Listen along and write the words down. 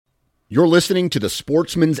You're listening to the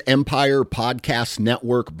Sportsman's Empire Podcast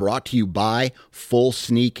Network, brought to you by Full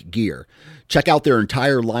Sneak Gear. Check out their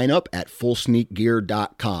entire lineup at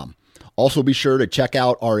fullsneakgear.com. Also be sure to check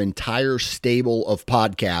out our entire stable of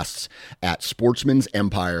podcasts at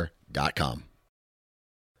sportsmansempire.com.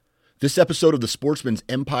 This episode of the Sportsman's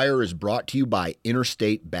Empire is brought to you by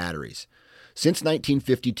Interstate Batteries. Since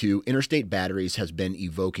 1952, Interstate Batteries has been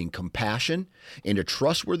evoking compassion and a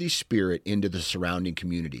trustworthy spirit into the surrounding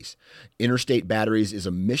communities. Interstate Batteries is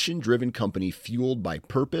a mission-driven company fueled by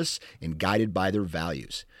purpose and guided by their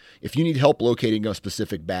values. If you need help locating a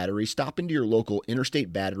specific battery, stop into your local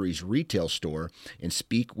Interstate Batteries retail store and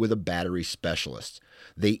speak with a battery specialist.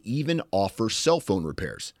 They even offer cell phone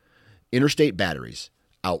repairs. Interstate Batteries,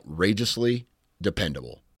 outrageously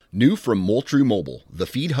dependable. New from Moultrie Mobile, the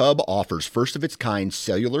Feed Hub offers first-of-its-kind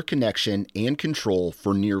cellular connection and control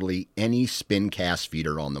for nearly any spin cast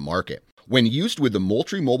feeder on the market. When used with the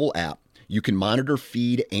Moultrie Mobile app, you can monitor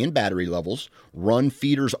feed and battery levels, run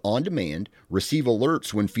feeders on demand, receive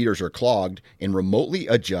alerts when feeders are clogged, and remotely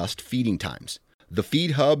adjust feeding times. The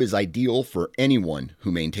Feed Hub is ideal for anyone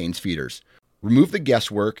who maintains feeders. Remove the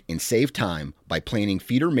guesswork and save time by planning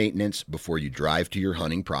feeder maintenance before you drive to your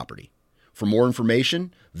hunting property. For more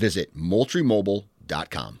information, visit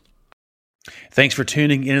MoultrieMobile.com. Thanks for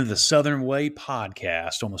tuning into the Southern Way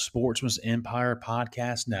podcast on the Sportsman's Empire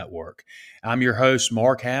Podcast Network. I'm your host,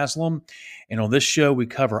 Mark Haslam, and on this show, we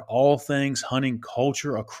cover all things hunting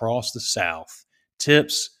culture across the South,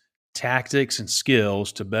 tips, tactics, and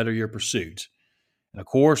skills to better your pursuit. And of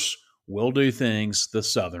course, we'll do things the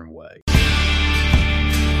Southern way.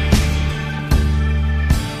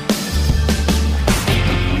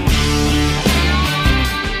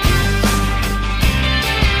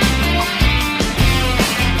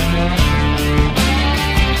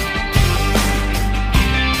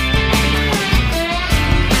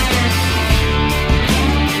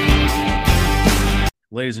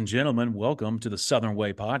 Ladies and gentlemen, welcome to the Southern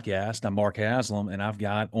Way podcast. I'm Mark Haslam, and I've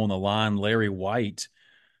got on the line Larry White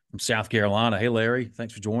from South Carolina. Hey, Larry,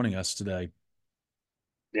 thanks for joining us today.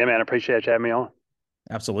 Yeah, man, I appreciate you having me on.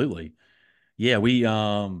 Absolutely. Yeah, we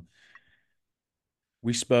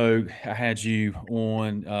spoke. I had you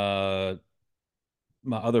on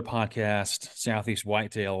my other podcast, Southeast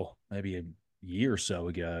Whitetail, maybe a year or so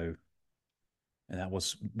ago, and that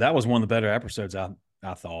was one of the better episodes I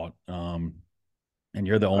thought. And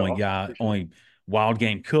you're the only wild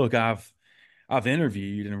game cook I've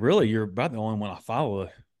interviewed, and really you're about the only one I follow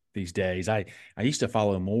these days. I used to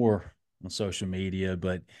follow more on social media,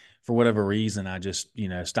 but for whatever reason, I just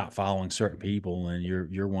stopped following certain people, and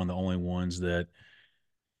you're one of the only ones that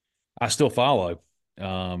I still follow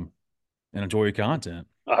and enjoy your content.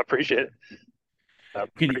 I appreciate it.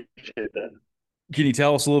 Appreciate that. Can you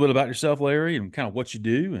tell us a little bit about yourself, Larry, and kind of what you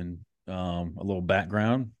do and a little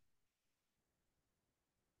background?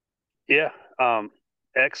 Yeah,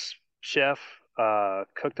 ex-chef,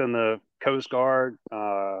 cooked in the Coast Guard,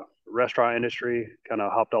 restaurant industry, kind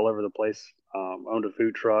of hopped all over the place, owned a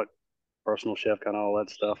food truck, personal chef, kind of all that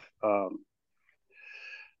stuff.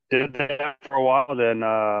 Did that for a while, then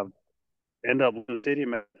ended up in the city,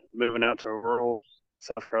 moving out to rural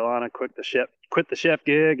South Carolina, quit the chef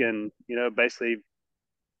gig, and basically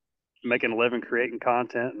making a living creating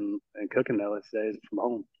content and cooking now these days from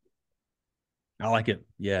home. I like it.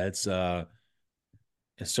 Yeah, it's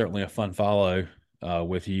certainly a fun follow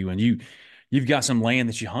with you, and you've got some land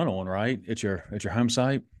that you hunt on, right? At your home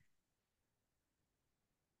site.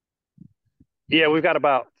 Yeah, we've got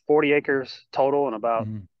about 40 acres total, and about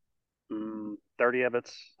 30 of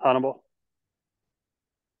it's huntable.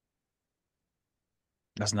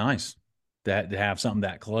 That's nice to have something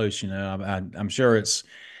that close.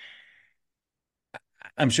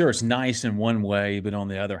 I'm sure it's nice in one way, but on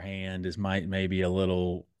the other hand, is maybe a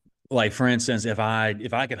little, like, for instance, if I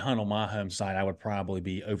could hunt on my home site, I would probably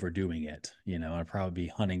be overdoing it. I'd probably be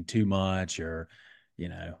hunting too much, or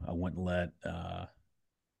I wouldn't let. I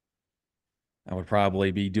would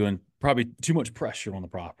probably be doing too much pressure on the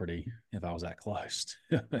property if I was that close.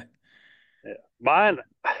 Yeah, mine.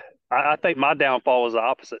 I think my downfall was the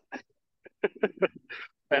opposite.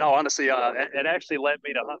 In all honesty, it actually led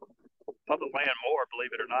me to hunt public land more,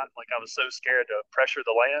 believe it or not. Like, I was so scared to pressure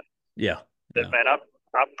the land. Yeah. Man, I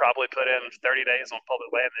probably put in 30 days on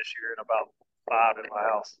public land this year and about 5 in my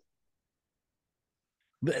house.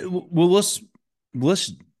 Well,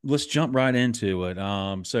 let's jump right into it.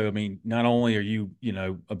 So I mean, not only are you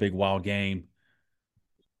a big wild game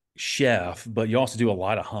chef, but you also do a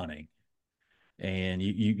lot of hunting, and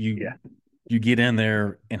you get in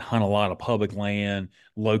there and hunt a lot of public land,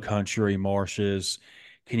 low country, marshes.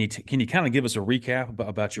 can you kind of give us a recap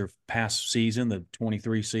about your past season, the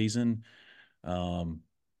 23 season? Um,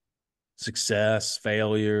 Success,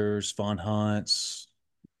 failures, fun hunts.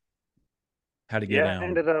 How to get Yeah, I down?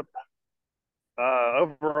 ended up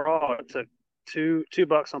overall it took two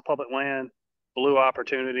bucks on public land, blue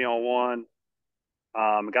opportunity on one.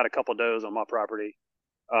 Got a couple does on my property.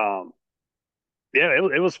 Um, yeah,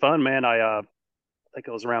 it was fun, man. I think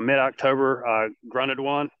it was around mid October. Grunted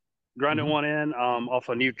Hmm. one in off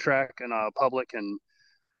a new track in public, and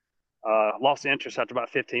lost interest after about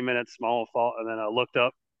 15 minutes. My own fault. And then I looked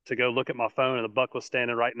up to go look at my phone, and the buck was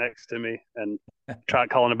standing right next to me. And tried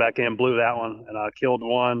calling it back in, blew that one, and I killed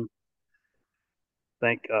one. I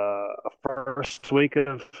think first week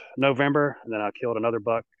of November, and then I killed another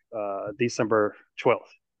buck December 12th,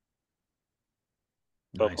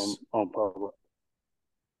 both Nice. on public.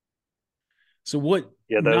 So what?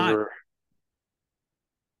 Yeah, those Not. were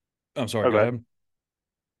I'm sorry. Go okay. ahead.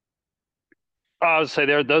 I would say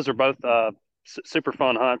those are both super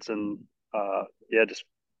fun hunts, and yeah, just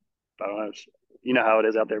I don't know, you know how it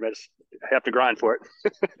is out there, but just have to grind for it.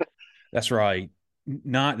 That's right.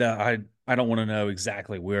 Not that I don't want to know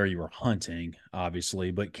exactly where you were hunting,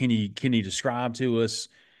 obviously, but can you describe to us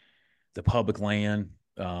the public land?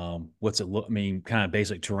 What's it look? I mean, kind of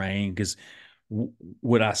basic terrain. Because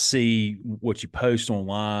what I see, what you post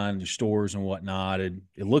online, your stores and whatnot, it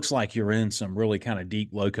looks like you're in some really kind of deep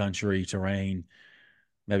low country terrain,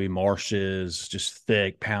 maybe marshes, just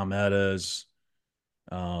thick palmettos.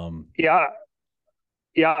 Um, Yeah,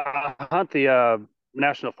 yeah, I hunt the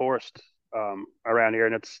national forest around here,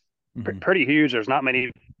 and it's mhm. pretty huge. There's not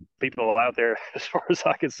many people out there as far as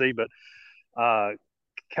I can see, but uh,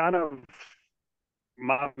 kind of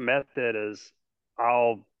my method is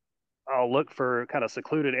I'll I'll look for kind of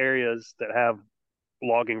secluded areas that have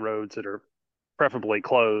logging roads that are preferably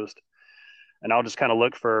closed, and I'll just kind of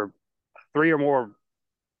look for three or more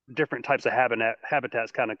different types of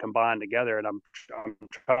habitats kind of combined together, and I'm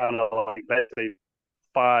trying to like basically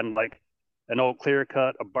find like an old clear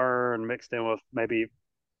cut, a burn mixed in with maybe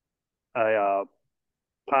a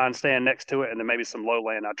pine stand next to it, and then maybe some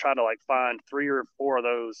lowland. I try to like find three or four of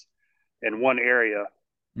those in one area,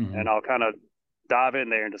 and Mhm. I'll kind of dive in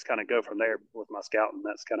there and just kind of go from there with my scouting.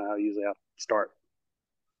 That's kind of how usually I start.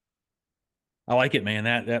 I like it, man.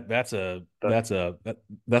 But That's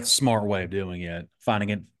a smart way of doing it.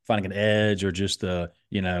 Finding an edge or just a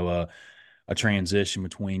transition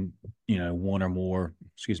between one or more,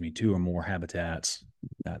 excuse me, two or more habitats.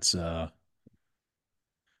 That's uh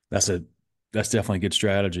that's a that's definitely a good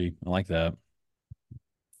strategy. I like that.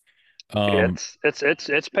 Um,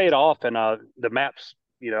 it's paid off, and the maps,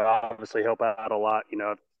 obviously help out a lot.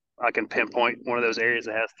 If I can pinpoint one of those areas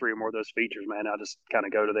that has three or more of those features, man, I'll just kind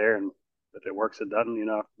of go to there, and if it works, it doesn't,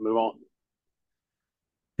 move on.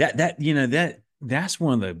 that's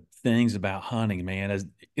one of the things about hunting, man, is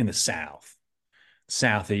in the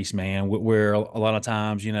southeast, man, where a lot of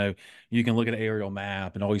times, you can look at an aerial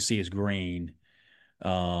map and all you see is green.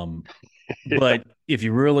 Um, Yeah, but if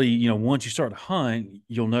you really, once you start to hunt,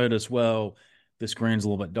 you'll notice, well, this green's a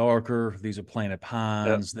little bit darker. These are planted yeah,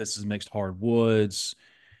 pines. This is mixed hardwoods.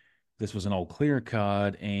 This was an old clear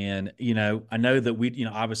cut. And, I know that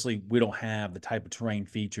obviously we don't have the type of terrain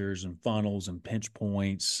features and funnels and pinch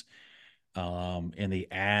points in the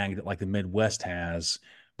ag that like the Midwest has.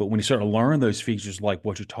 But when you start to learn those features like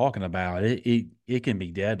what you're talking about, it can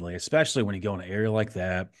be deadly, especially when you go in an area like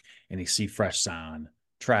that and you see fresh sign,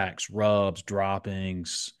 tracks, rubs,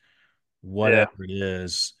 droppings, yeah, whatever it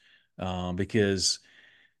is. Because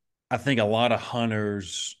I think a lot of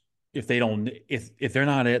hunters, if they're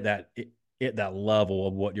not at that level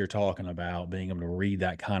of what you're talking about, being able to read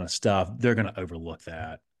that kind of stuff, they're going to overlook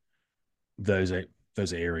those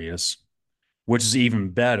those areas, which is even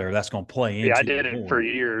better. That's going to play yeah. I into did it for more.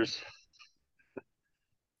 years.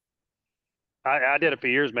 I did it for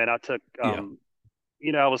years, man. I took Yeah.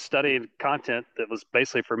 I was studying content that was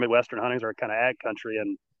basically for Midwestern hunters or kind of ag country,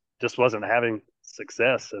 and just wasn't having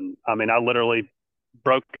success. And I mean, I literally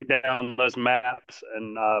broke down those maps,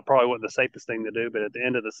 and probably wasn't the safest thing to do. But at the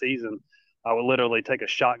end of the season, I would literally take a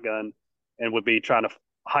shotgun and would be trying to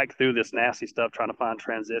hike through this nasty stuff, trying to find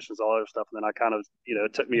transitions, all other stuff. And then I kind of,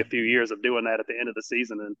 it took me a few years of doing that at the end of the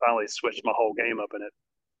season, and finally switched my whole game up, and it,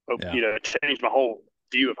 Yeah. changed my whole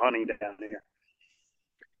view of hunting down here.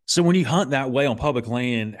 So when you hunt that way on public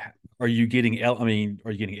land, are you getting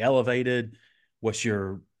elevated? What's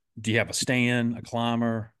your, do you have a stand, a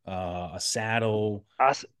climber, a saddle?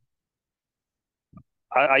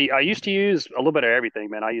 I, I used to use a little bit of everything,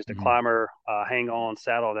 man. I used a Mhm. climber, hang on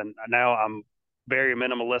saddle, and now I'm very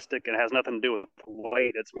minimalistic, and it has nothing to do with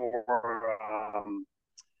weight. It's more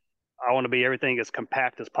I want to be everything as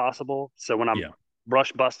compact as possible. So when I'm Yeah.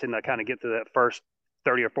 brush busting, I kind of get to that first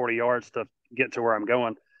 30 or 40 yards to get to where I'm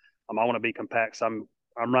going. I want to be compact. So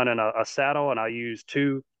I'm running a saddle, and I use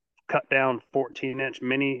two cut down 14-inch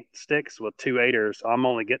mini sticks with two aiders. So I'm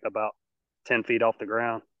only getting about 10 feet off the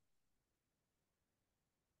ground.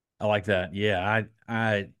 I like that. Yeah.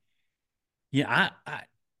 Yeah,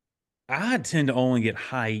 I tend to only get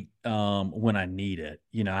height when I need it.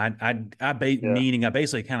 You know, Yeah, meaning I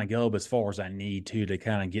basically kind of go up as far as I need to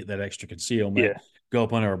kind of get that extra concealment, yeah, go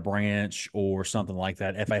up under a branch or something like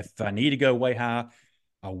that. If I need to go way high,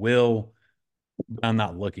 I will. But I'm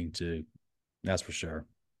not looking to. That's for sure.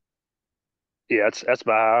 yeah. That's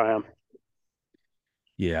about how I am.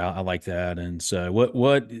 Yeah, I like that. And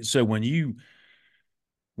so so when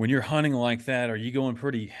you're hunting like that, are you going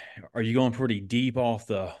pretty deep off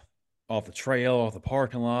the trail, off the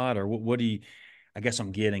parking lot, or what do you I guess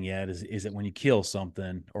I'm getting at is it when you kill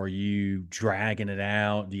something, are you dragging it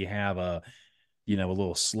out? Do you have a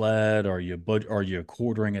little sled, or are you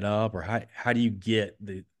quartering it up, or how do you get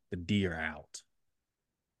the deer out?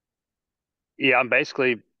 Yeah, I'm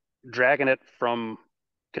basically dragging it from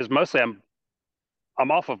because mostly I'm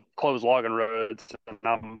off of closed logging roads, and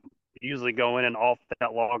I'm usually going and off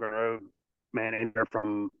that logging road, man, in there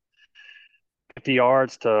from 50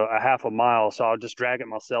 yards to a half a mile. So I'll just drag it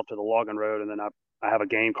myself to the logging road, and then I have a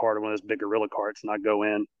game cart or one of those big gorilla carts, and I go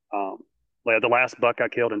in. Like the last buck I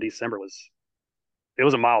killed in December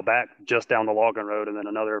was a mile back just down the logging road, and then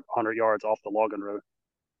another 100 yards off the logging road.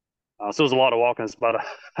 So it was a lot of walking. It's about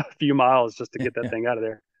a few miles just to get that thing out of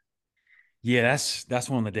there. Yeah, that's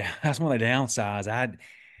one of the that's one of the downsides.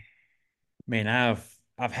 Man,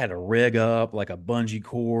 I've had to rig up like a bungee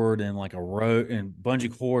cord and like a rope and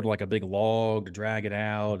bungee cord like a big log to drag it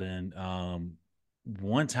out. And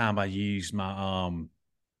one time I used my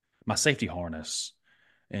safety harness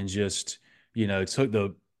and just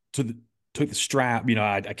to the took the strap.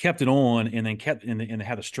 I kept it on and then kept and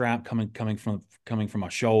had the strap coming from my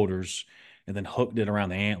shoulders, and then hooked it around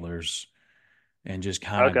the antlers and just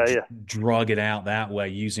kind of Okay, yeah, drug it out that way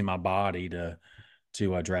using my body to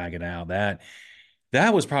drag it out. That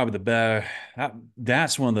was probably the better.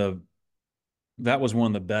 That's one of the that was one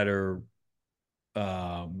of the better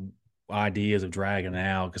um, ideas of dragging it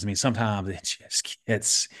out, because I mean sometimes it just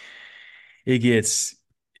it gets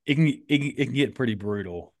it can get pretty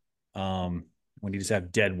brutal when you just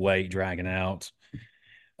have dead weight dragging out.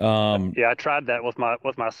 Um, yeah. I tried that with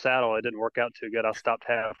my saddle. It didn't work out too good. I stopped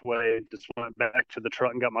halfway, just went back to the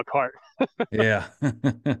truck and got my cart. yeah.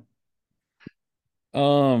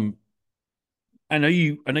 um, I know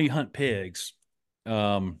you hunt pigs.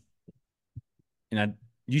 Um, and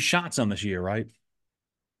you shot some this year, right?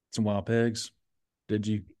 Some wild pigs, did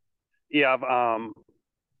you? Yeah,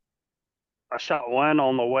 I shot one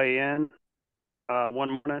on the way in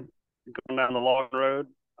one morning going down the log road.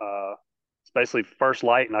 It's basically first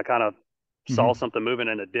light, and I kind of saw Hmm. something moving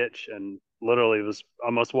in a ditch, and literally was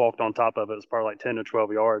almost walked on top of it. It was probably like 10 to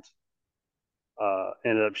 12 yards.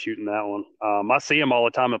 Ended up shooting that one. I see them all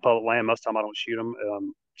the time in public land. Most of the time I don't shoot them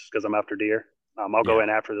just because I'm after deer. I'll go Yeah. in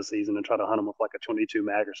after the season and try to hunt them with like a 22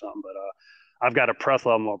 mag or something. But I've got a press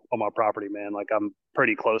on my property, man. Like I'm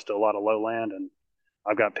pretty close to a lot of low land, and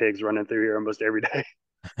I've got pigs running through here almost every day.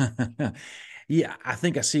 Yeah, I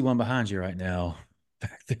think I see one behind you right now.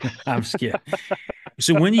 Back there. I'm scared.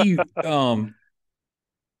 So when you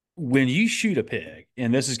shoot a pig,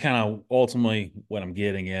 and this is kind of ultimately what I'm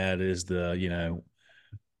getting at, is the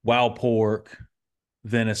wild pork,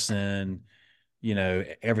 venison,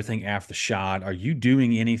 everything after the shot. Are you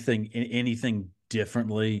doing anything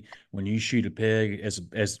differently when you shoot a pig as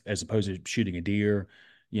opposed to shooting a deer?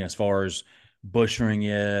 As far as butchering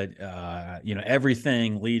it,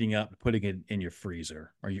 everything leading up to putting it in your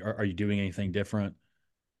freezer. Are you doing anything different?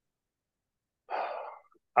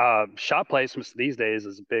 Shot placements these days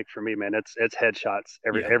is big for me, man. It's headshots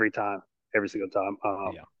Yeah, every time, every single time.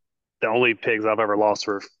 yeah, The only pigs I've ever lost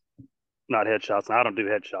were not headshots, and I don't do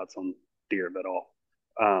headshots on deer at all.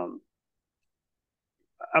 Um,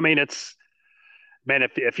 I mean, it's man,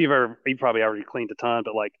 if you probably already cleaned a ton,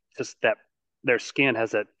 but like just that their skin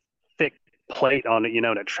has that thick plate on it,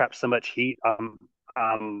 that traps so much heat.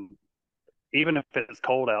 Even if it's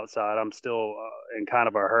cold outside, I'm still in kind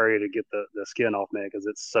of a hurry to get the skin off, man, because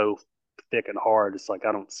it's so thick and hard. It's like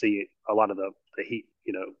I don't see a lot of the heat,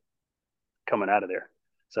 coming out of there.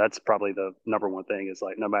 So that's probably the number one thing is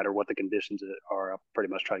like no matter what the conditions are, I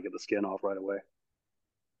pretty much try to get the skin off right away.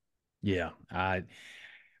 yeah.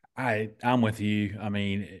 I'm with you. I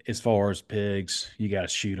mean, as far as pigs, you got to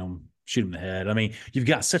shoot them in the head. I mean, you've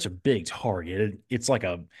got such a big target.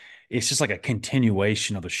 it's just like a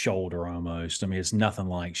continuation of the shoulder almost. I mean, it's nothing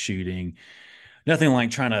like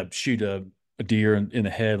trying to shoot a deer in the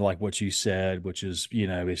head, like what you said, which is,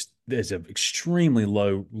 it's an extremely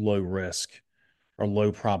low risk or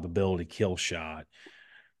low probability kill shot.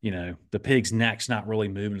 The pig's neck's not really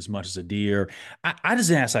moving as much as a deer. I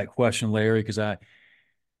just asked that question, Larry, because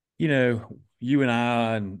you and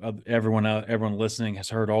I and everyone listening has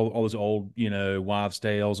heard all those old, wives'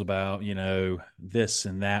 tales about, this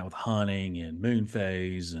and that with hunting and moon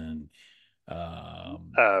phase and, Oh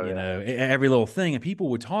yeah. every little thing. And people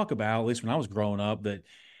would talk about, at least when I was growing up, that,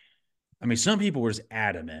 I mean, some people were just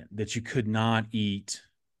adamant that you could not eat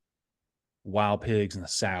wild pigs in the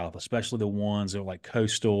South, especially the ones that are like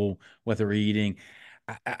coastal, what they're eating.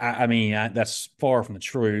 I mean, that's far from the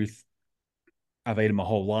truth. I've ate them my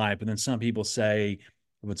whole life. But then some people say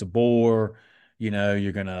if it's a boar,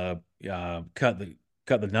 you're gonna cut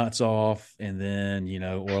the nuts off, and then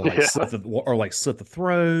or like Yeah. slit the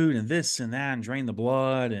throat, and this and that, and drain the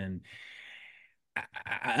blood. And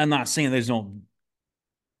I'm not saying those don't.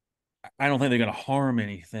 I don't think they're going to harm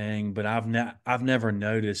anything, but I've never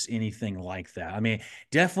noticed anything like that. I mean,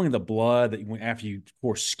 definitely the blood that after you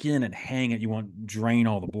pour skin and hang it, you want to drain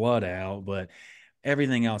all the blood out, but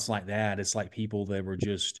everything else like that, it's like people that were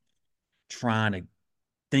just trying to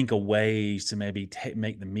think of ways to maybe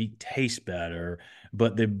make the meat taste better,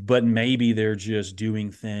 but maybe they're just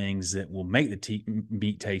doing things that will make the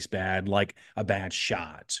meat taste bad, like a bad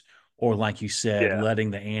shot, or like you said, Yeah. letting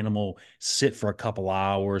the animal sit for a couple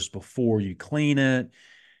hours before you clean it,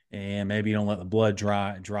 and maybe you don't let the blood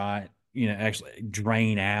dry, actually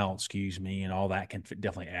drain out. Excuse me, and all that can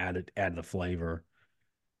definitely add the flavor,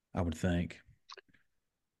 I would think.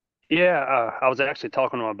 Yeah, I was actually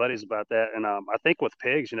talking to my buddies about that, and I think with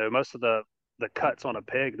pigs, most of the cuts on a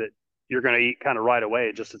pig that you're going to eat kind of right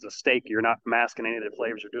away, just as a steak, you're not masking any of the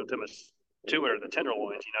flavors or doing too much to it, or the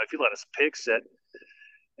tenderloins. If you let a pig sit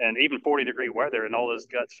and even 40-degree weather and all those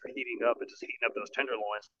guts are heating up and just heating up those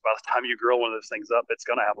tenderloins, by the time you grill one of those things up, they're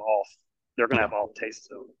going to Yeah. have all taste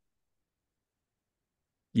to them.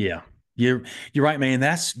 Yeah, you're right, man.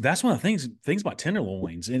 That's one of the things about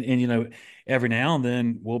tenderloins, and every now and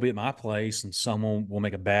then we'll be at my place and someone will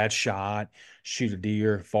make a bad shot, shoot a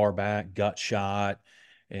deer far back, gut shot,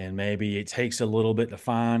 and maybe it takes a little bit to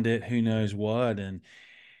find it, who knows what, and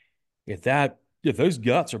if those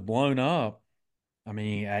guts are blown up, I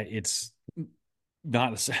mean, it's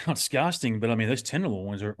not to sound disgusting, but I mean those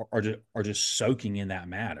tenderloins are just soaking in that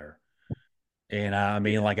matter, and I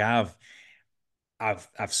mean, Yeah. like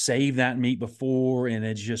I've saved that meat before, and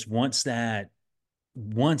it's just once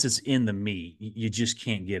it's in the meat, you just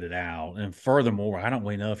can't get it out. And furthermore, I don't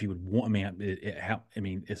really know if you would want. I mean, I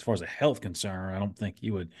mean, as far as a health concern, I don't think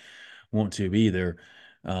you would want to either.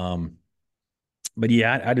 Um, but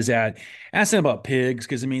yeah, I just ask them about pigs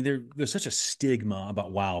because I mean, there's such a stigma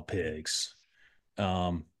about wild pigs.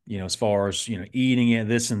 As far as eating it,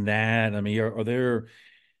 this and that. I mean, are there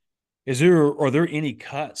any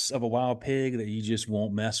cuts of a wild pig that you just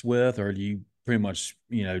won't mess with, or do you pretty much,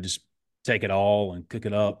 just take it all and cook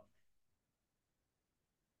it up?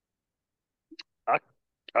 I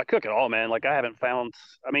I cook it all, man. Like I haven't found.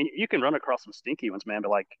 I mean, you can run across some stinky ones, man, but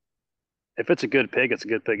like if it's a good pig, it's a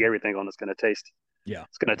good pig. Everything on it's going to taste. Yeah.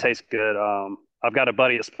 It's going to taste good. I've got a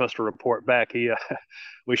buddy that's supposed to report back.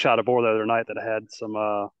 We shot a boar the other night that had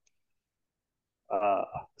uh,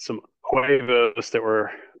 some huevos that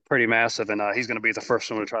were pretty massive, and he's going to be the first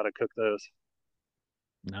one to try to cook those.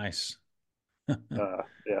 Nice.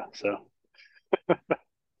 Yeah. So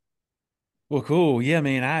Well, cool. Yeah,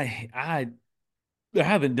 man. I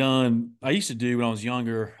haven't done. I used to do when I was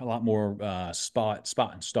younger a lot more spot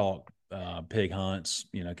and stalk pig hunts.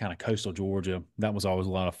 Kind of coastal Georgia. That was always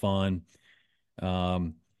a lot of fun.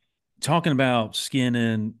 Um, Talking about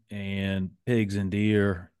skinning and pigs and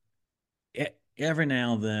deer. Every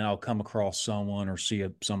now and then I'll come across someone or see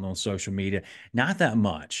someone on social media. Not that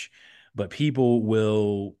much, but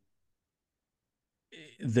people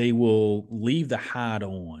they will leave the hide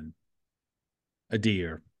on a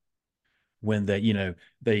deer when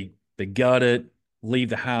they gut it, leave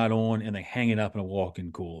the hide on, and they hang it up in a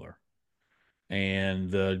walk-in cooler. And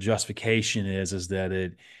the justification is that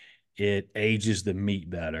it ages the meat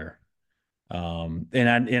better. And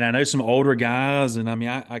I know some older guys, and I mean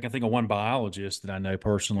I can think of one biologist that I know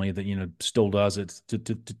personally that still does it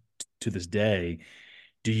to this day.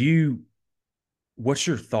 Do you? What's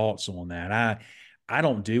your thoughts on that? I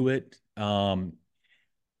don't do it.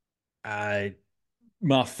 I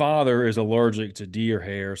My father is allergic to deer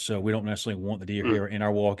hair, so we don't necessarily want the deer mm, hair in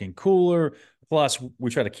our walk-in cooler. Plus, we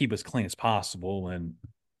try to keep as clean as possible, and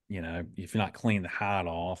if you're not cleaning the hide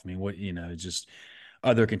off, I mean, just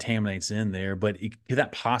other contaminants in there. But could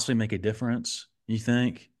that possibly make a difference, you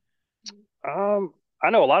think? I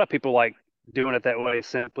know a lot of people like doing it that way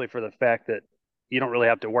simply for the fact that you don't really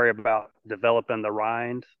have to worry about developing the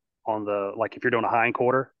rind on the like if you're doing a hind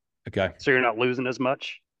quarter, Okay. so you're not losing as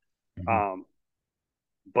much. Mhm. Um,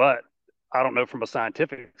 but I don't know from a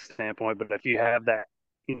scientific standpoint, but if you have that,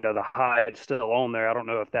 the hide still on there, I don't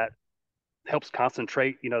know if that helps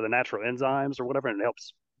concentrate, the natural enzymes or whatever, and it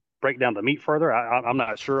helps break down the meat further. I'm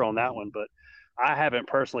not sure on that one, but I haven't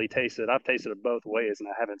personally tasted. I've tasted it both ways, and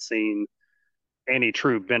I haven't seen any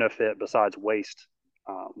true benefit besides waste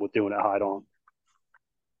with doing it hide on.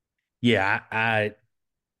 Yeah,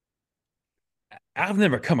 I've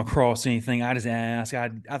never come across anything. I just ask. I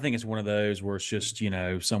think it's one of those where it's just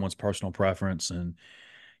someone's personal preference and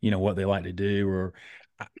what they like to do. Or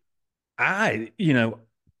I, I you know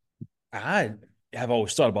I have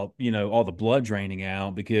always thought about all the blood draining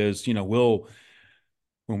out because when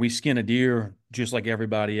we skin a deer just like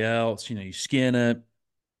everybody else, you skin it,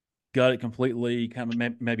 gut it completely, kind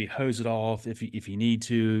of maybe hose it off if you need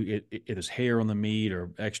to. It is hair on the meat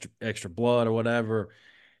or extra blood or whatever,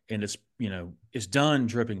 and it's done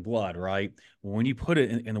dripping blood, right? Well, when you put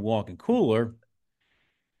it in the walk-in cooler,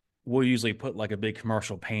 we'll usually put like a big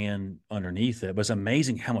commercial pan underneath it, but it's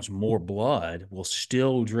amazing how much more blood will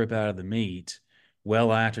still drip out of the meat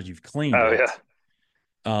well after you've cleaned Oh yeah, it.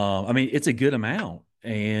 I mean, it's a good amount,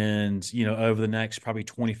 and over the next probably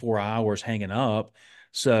 24 hours hanging up.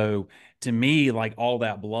 So to me, like all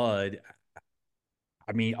that blood,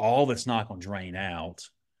 I mean, all that's not going to drain out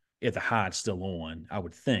if the hide's still on, I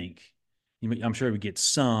would think. I'm sure we get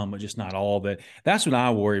some, but just not all. But that's what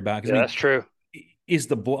I worry about. Because yeah, that's true. is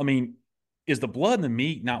the blood? I mean, is the blood in the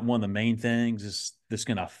meat not one of the main things that's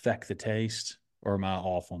going to affect the taste, or am I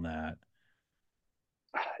off on that?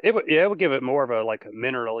 It would give it more of a like a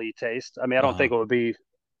minerally taste. I mean, I don't Uh-huh. think it would be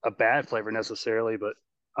a bad flavor necessarily, but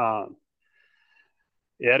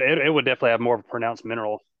yeah, it would definitely have more of a pronounced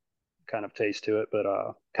mineral kind of taste to it. But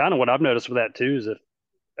kind of what I've noticed with that too is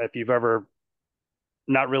if you've ever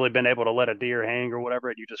not really been able to let a deer hang or whatever,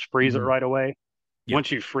 and you just freeze it Hmm. right away. Yeah.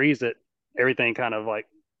 Once you freeze it, everything kind of like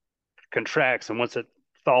contracts, and once it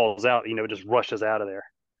thaws out, it just rushes out of there.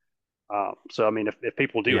 So I mean, if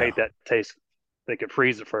people do Yeah. hate that taste, they could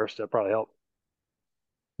freeze it first. That'd probably help.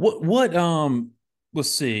 What let's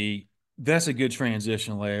see. That's a good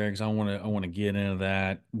transition, Larry, because I want to get into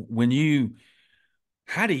that.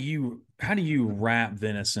 How do you wrap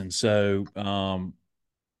venison? So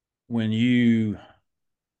when you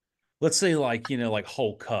let's say like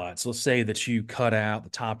whole cuts, let's say that you cut out the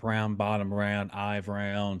top round, bottom round, eye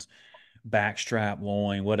round, back strap,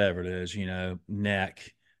 loin, whatever it is,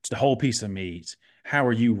 neck, it's the whole piece of meat. How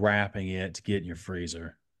are you wrapping it to get in your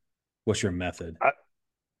freezer? What's your method? I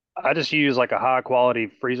I just use like a high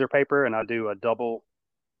quality freezer paper, and I do a double,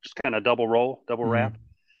 just kind of double roll, double wrap. Hmm.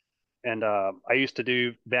 And I used to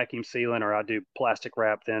do vacuum sealing, or I do plastic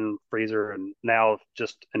wrap, then freezer, and now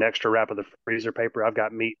just an extra wrap of the freezer paper. I've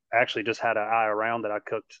got meat. I actually just had an eye around that I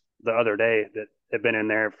cooked the other day that had been in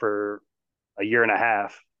there for a year and a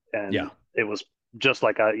half, Yeah, and it was just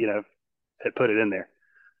like I, had put it in there.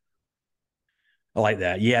 I like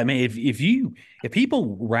that. Yeah, I mean, if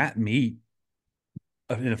people wrap meat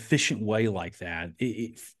in an efficient way like that,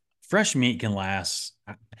 fresh meat can last.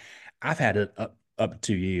 I've had it up to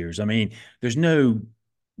 2 years. I mean, there's nothing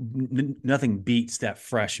beats that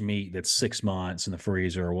fresh meat that's 6 months in the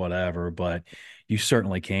freezer or whatever, but you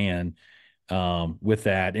certainly can with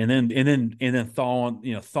that. And then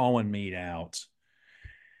thawing meat out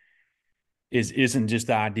isn't just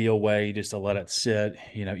the ideal way just to let it sit,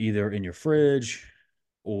 either in your fridge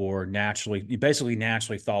or you basically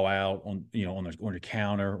naturally thaw out on your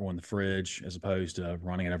counter or on the fridge as opposed to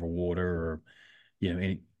running it over water or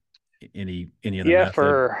any other Yeah,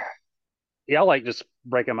 method. I like just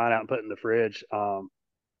breaking mine out and put it in the fridge.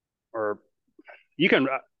 Or you can.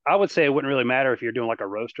 I would say it wouldn't really matter if you're doing like a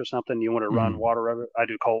roast or something. You want to run Mhm. water over it. I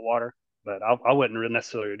do cold water, but I wouldn't really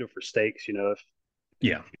necessarily do it for steaks. If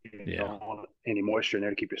Yeah. you Yeah. don't want any moisture in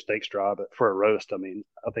there to keep your steaks dry. But for a roast, I mean,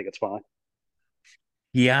 I think it's fine.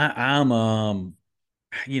 Yeah, I'm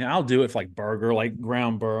I'll do it for like burger, like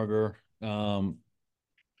ground burger.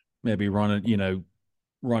 Maybe run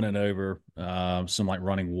it over some like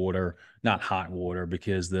running water, not hot water,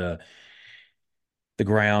 because the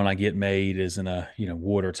ground I get made is in a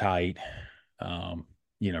watertight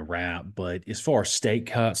wrap. But as far as steak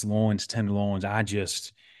cuts, loins, tenderloins,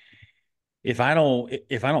 if I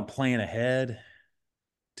don't plan ahead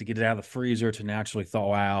to get it out of the freezer to naturally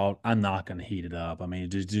thaw out, I'm not going to heat it up. I mean,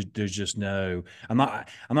 there's just no, I'm not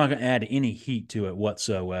going to add any heat to it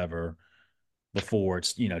whatsoever before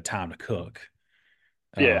it's, time to cook.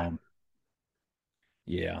 Yeah. Um,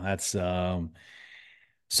 yeah,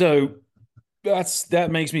 so that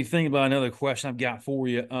makes me think about another question I've got for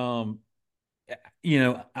you.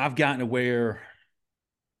 I've gotten to where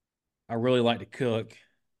I really like to cook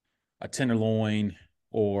a tenderloin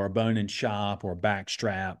or a bone and chop or a back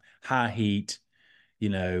strap, high heat, you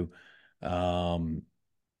know. Um,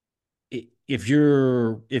 if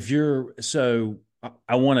you're so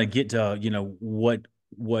I want to get to,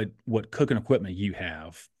 what cooking equipment you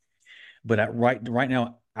have. But right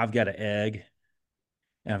now I've got an egg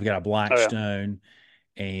and I've got a Oh yeah. Blackstone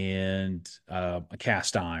and a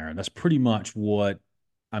cast iron. That's pretty much what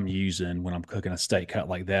I'm using when I'm cooking a steak cut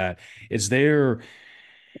like that. Is there,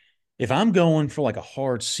 if I'm going for like a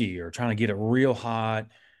hard sear, trying to get it real hot,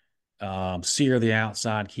 sear the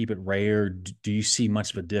outside, keep it rare, do you see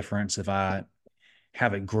much of a difference if I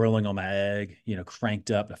have it grilling on my egg,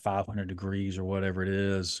 cranked up to 500 degrees or whatever it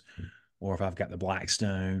is, or if I've got the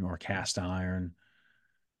Blackstone or cast iron?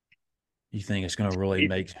 You think it's going to really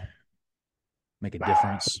make a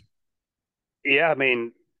difference? Yeah, I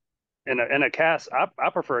mean, in a cast, I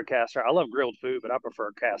prefer a cast iron. I love grilled food, but I prefer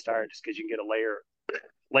a cast iron just because you can get a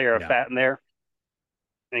layer of Yeah. fat in there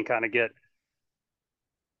and kind of get,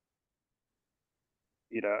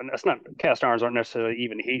 and that's not, cast irons aren't necessarily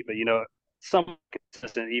even heat, but some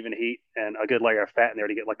consistent even heat and a good layer of fat in there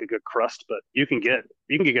to get like a good crust. But you can get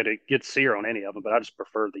a good sear on any of them, but I just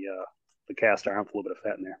prefer the cast iron with a little bit of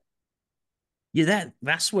fat in there. Yeah,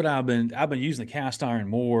 that's what I've been using the cast iron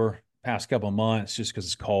more past couple of months just because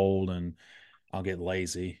it's cold and I'll get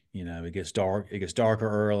lazy. It gets darker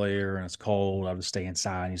earlier and it's cold. I'll just stay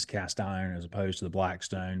inside and use cast iron as opposed to the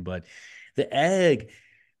Blackstone. But the egg,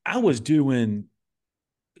 I was doing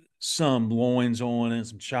some loins on it,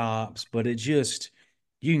 some chops, but it just,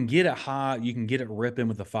 you can get it hot, you can get it ripping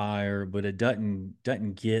with the fire, but it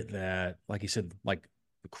doesn't get that, like you said, like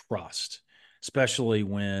the crust, especially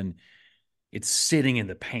when it's sitting in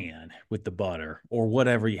the pan with the butter or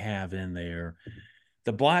whatever you have in there.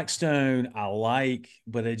 The Blackstone I like,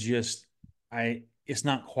 but it's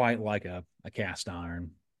not quite like a cast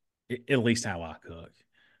iron, at least how I cook.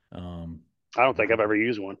 Um, I don't think I've ever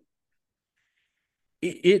used one.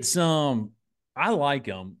 it's I like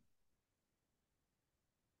them.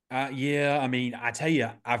 Yeah, I mean, I tell you,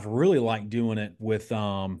 I've really liked doing it with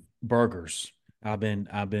burgers. I've been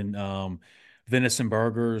venison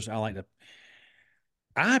burgers. I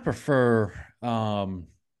prefer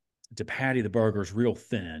to patty the burgers real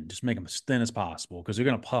thin, just make them as thin as possible because they're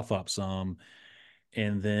going to puff up some,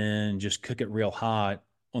 and then just cook it real hot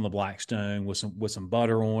on the Blackstone with some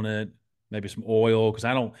butter on it, maybe some oil because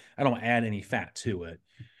I don't add any fat to it.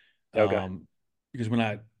 Okay. Um, because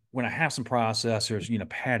when I have some processors,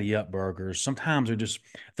 patty up burgers, sometimes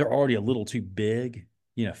they're already a little too big,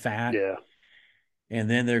 fat, Yeah. and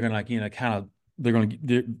then they're gonna kind of they're gonna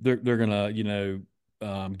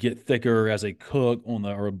get thicker as they cook on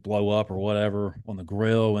the or blow up or whatever on the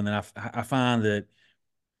grill, and then I find that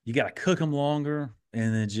you got to cook them longer,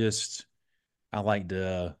 and then just I like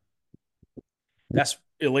to. That's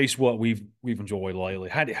at least what we've enjoyed lately.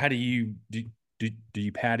 How do you do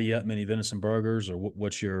you patty up many venison burgers, or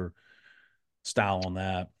what's your style on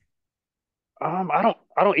that? I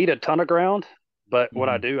don't eat a ton of ground, but what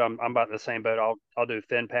I Hmm. do, I'm about the same boat. I'll do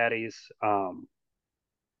thin patties.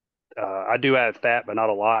 I do add fat, but not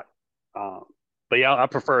a lot. Um, but yeah, I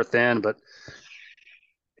prefer thin. But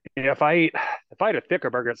if I eat a thicker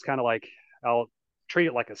burger, it's kind of like I'll treat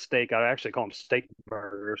it like a steak. I actually call them steak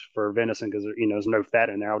burgers for venison because there's no fat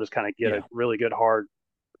in there. I'll just kind of get a Yeah. really good hard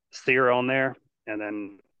sear on there, and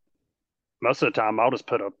then most of the time I'll just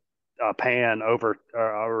put a pan over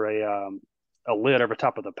or a lid over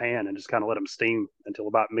top of the pan and just kind of let them steam until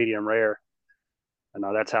about medium rare. And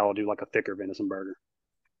that's how I'll do like a thicker venison burger.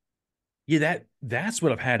 Yeah, that's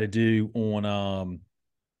what I've had to do on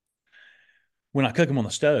when I cook them on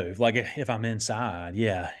the stove. Like if I'm inside,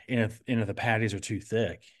 yeah, and if the patties are too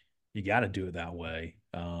thick, you got to do it that way.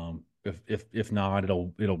 If not,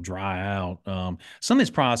 it'll dry out. Some of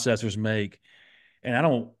these processors make, and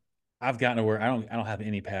I've gotten to where I don't have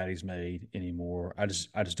any patties made anymore. I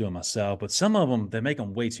just do it myself. But some of them they make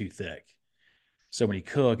them way too thick. So when you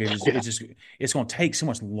cook, Yeah, it's going to take so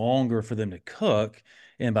much longer for them to cook,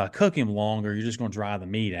 and by cooking them longer, you're just going to dry the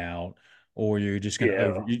meat out, or yeah, you're just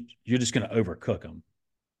going to overcook them.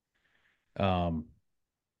 Um,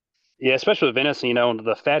 yeah. Especially with venison,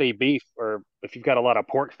 the fatty beef, or if you've got a lot of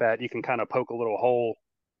pork fat, you can kind of poke a little hole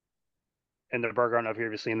in the burger. I don't know if you've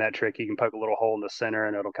ever seen that trick. You can poke a little hole in the center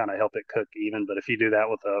and it'll kind of help it cook even. But if you do that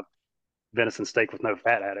with a venison steak with no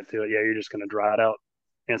fat added to it, yeah, you're just going to dry it out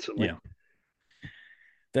instantly. Yeah,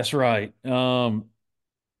 that's right.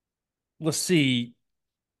 Let's see.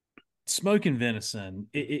 Smoking venison.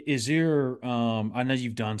 Is there, I know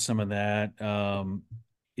you've done some of that.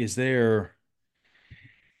 Is there,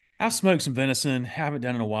 I've smoked some venison, haven't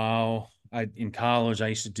done it in a while. In college, I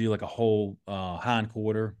used to do like a whole hind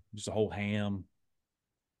quarter, just a whole ham.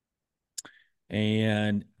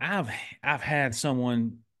 And I've had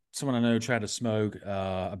someone I know try to smoke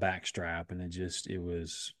a backstrap, and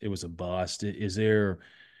it was a bust. Is there,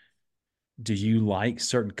 do you like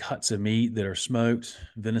certain cuts of meat that are smoked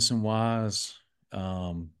venison wise?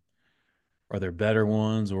 Um, are there better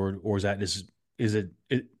ones, or is that just is it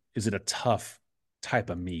a tough type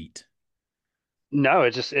of meat? No,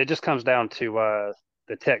 it just comes down to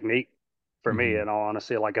the technique for me. Hmm. In all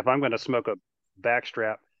honesty, like if I'm going to smoke a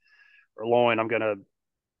backstrap or loin, I'm going to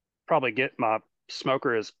probably get my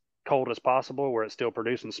smoker as cold as possible where it's still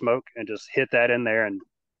producing smoke and just hit that in there and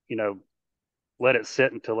you know let it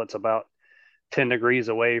sit until it's about 10 degrees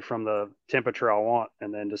away from the temperature I want,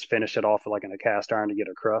 and then just finish it off like in a cast iron to get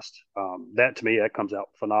a crust. That to me, that comes out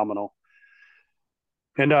phenomenal.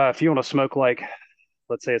 And if you want to smoke like,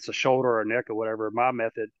 let's say it's a shoulder or a neck or whatever, my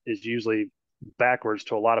method is usually backwards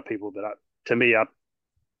to a lot of people, but to me,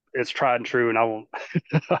 it's tried and true, and I won't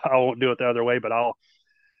I won't do it the other way. But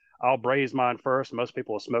I'll braise mine first. Most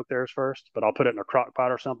people will smoke theirs first, but I'll put it in a crock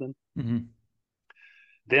pot or something, Hmm.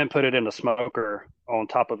 then put it in the smoker on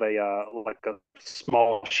top of a like a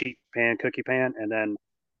small sheet pan, cookie pan, and then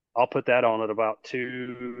I'll put that on at about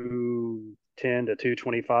 210 to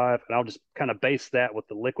 225, and I'll just kind of base that with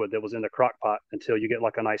the liquid that was in the crock pot until you get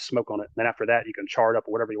like a nice smoke on it. And then after that, you can char it up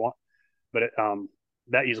or whatever you want. But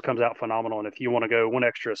that usually comes out phenomenal. And if you want to go one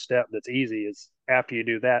extra step, that's easy. Is after you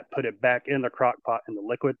do that, put it back in the crock pot in the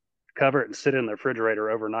liquid, cover it, and sit it in the refrigerator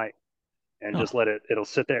overnight, and just Oh, let it. It'll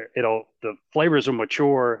sit there. The flavors will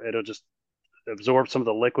mature. It'll just absorb some of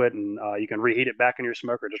the liquid, and you can reheat it back in your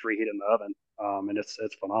smoker. Just reheat it in the oven, and it's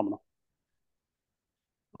phenomenal.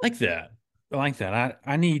 I like that. I like that.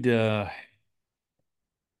 I need I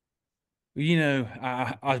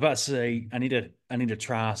was about to say I need to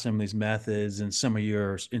try some of these methods and some of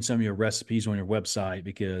your recipes on your website,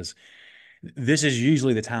 because this is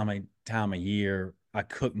usually the time of year I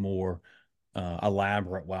cook more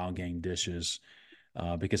elaborate wild game dishes,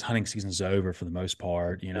 because hunting season's over for the most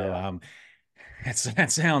part. Yeah,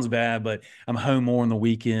 That sounds bad, but I'm home more on the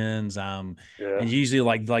weekends. yeah. And usually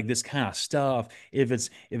like this kind of stuff. If it's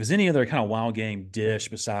any other kind of wild game dish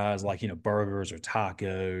besides like burgers or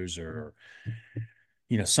tacos or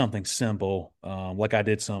something simple, like I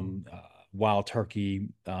did some wild turkey,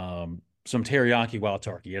 some teriyaki wild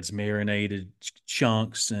turkey. It's marinated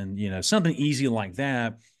chunks and something easy like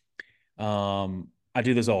that. I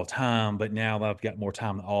do this all the time, but now that I've got more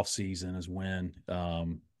time in the off season is when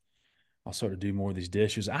I'll sort of do more of these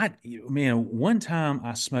dishes. Man, one time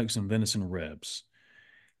I smoked some venison ribs,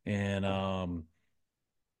 and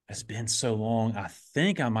it's been so long. I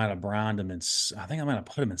think I might have brined them I think I might have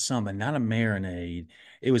put them in something, not a marinade.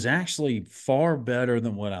 It was actually far better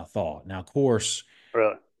than what I thought. Now, of course,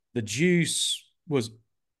 Really. the juice was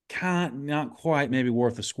not quite maybe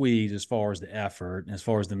worth the squeeze as far as the effort and as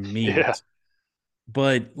far as the Yeah. meat.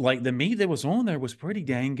 But like the meat that was on there was pretty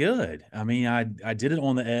dang good. I mean, I did it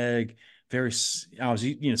on the egg. I was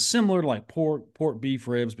similar to like pork beef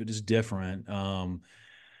ribs, but just different.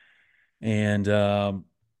 And I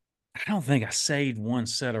don't think I saved one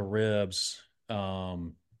set of ribs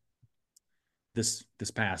this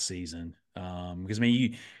past season. Because I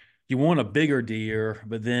mean you want a bigger deer,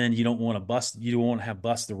 but then you don't want to have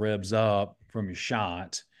bust the ribs up from your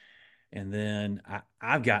shot. And then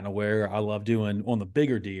I've gotten aware I love doing on the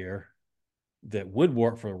bigger deer that would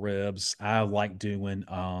work for the ribs. I like doing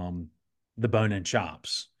the bone-in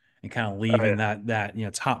chops and kind of Oh leaving yeah.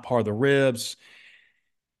 that top part of the ribs.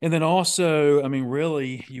 And then also, I mean,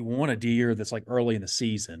 really, you want a deer that's like early in the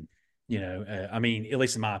season. I mean, at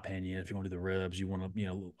least in my opinion, if you want to do the ribs, you want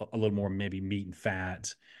to, a little more maybe meat and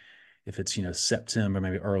fat. If it's, September,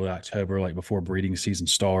 maybe early October, like before breeding season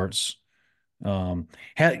starts.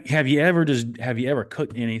 Have you ever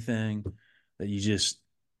cooked anything that you just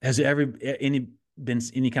has it ever any been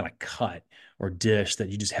any kind of cut or dish that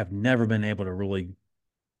you just have never been able to really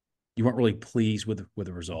you weren't really pleased with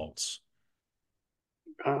the results?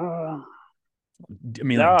 Uh, I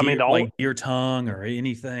mean, no, I mean the only like deer tongue or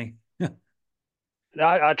anything.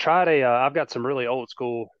 I tried I've got some really old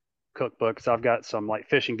school. cookbooks. I've got some like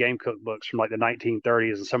fish and game cookbooks from like the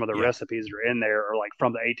 1930s, and some of the Yeah. recipes that are in there are like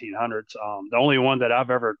from the 1800s. The only one that I've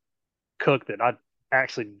ever cooked that I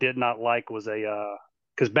actually did not like was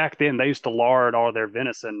because back then they used to lard all their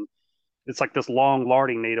venison. It's like this long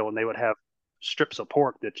larding needle, and they would have strips of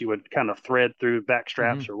pork that you would kind of thread through back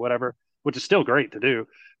Hmm. straps or whatever, which is still great to do.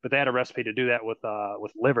 But they had a recipe to do that with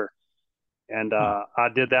liver, and Huh. I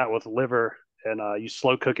did that with liver, and you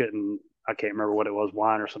slow cook it, and I can't remember what it was,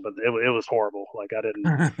 wine or something. It was horrible. Like I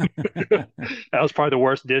didn't. That was probably the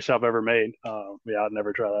worst dish I've ever made. Yeah, I'd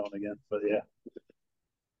never try that one again. But yeah,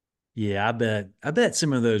 Yeah, I bet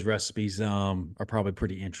some of those recipes are probably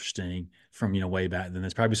pretty interesting from way back then.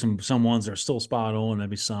 There's probably some ones that are still spot on,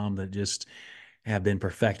 maybe some that just have been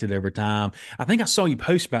perfected over time. I think I saw you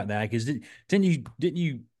post about that because didn't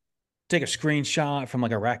you take a screenshot from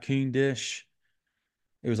like a raccoon dish?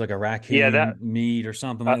 It was like a yeah, that raccoon meat or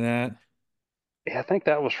something uh, like that. yeah, I think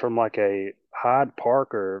that was from like a Hyde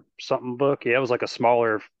Park or something book. Yeah, it was like a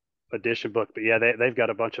smaller edition book, but yeah, they've got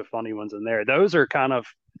a bunch of funny ones in there. Those are kind of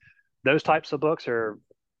those types of books are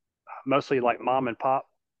mostly like mom and pop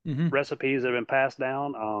Hmm. recipes that have been passed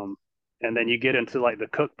down. And then you get into like the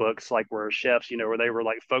cookbooks, like where chefs, where they were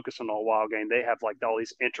like focusing on wild game. They have like all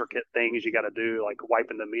these intricate things you got to do, like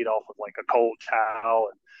wiping the meat off with like a cold towel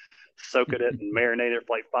and soaking it and marinating it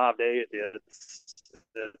for like 5 days.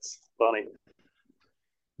 It's funny.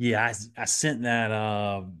 Yeah, I sent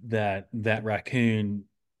that raccoon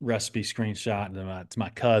recipe screenshot to my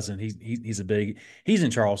cousin. He's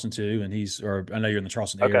in Charleston too, and or I know you're in the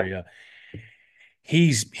Charleston Okay. area.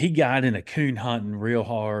 He got into coon hunting real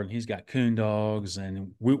hard. He's got coon dogs,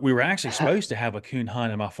 and we were actually supposed to have a coon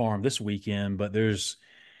hunt at my farm this weekend, but it's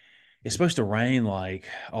supposed to rain like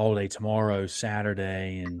all day tomorrow,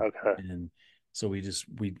 Saturday, Okay. and so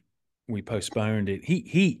we postponed it.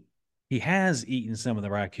 He has eaten some of the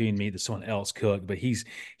raccoon meat that someone else cooked, but he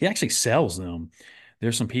actually sells them.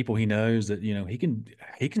 There's some people he knows that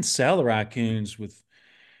he can sell the raccoons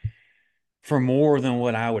for more than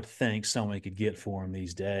what I would think someone could get for him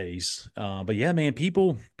these days. But yeah, man,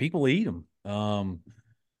 people eat them.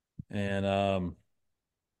 And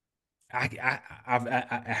I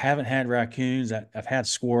haven't had raccoons. I've had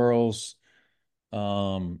squirrels.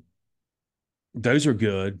 Um, those are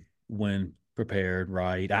good when prepared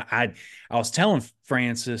right. I was telling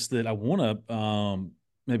Francis that I want to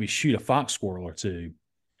maybe shoot a fox squirrel or two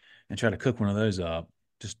and try to cook one of those up.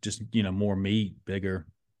 Just more meat, bigger.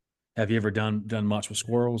 Have you ever done much with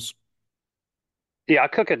squirrels? Yeah, I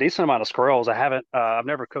cook a decent amount of squirrels. I haven't. I've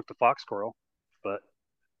never cooked a fox squirrel, but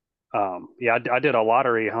yeah, I did a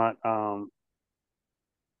lottery hunt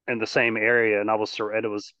in the same area, and it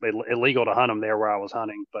was illegal to hunt them there where I was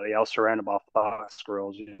hunting. But yeah, I was surrounded by fox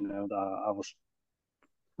squirrels. I was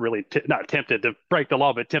really not tempted to break the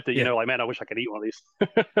law, but tempted. Yeah. Like man, I wish I could eat one of these.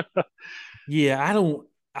 Yeah, I don't.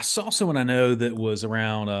 I saw someone I know that was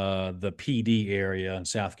around the PD area in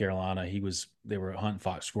South Carolina. They were hunting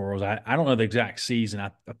fox squirrels. I don't know the exact season.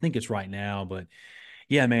 I think it's right now, but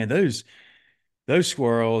yeah, man, those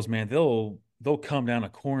squirrels, man, they'll come down a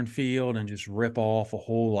cornfield and just rip off a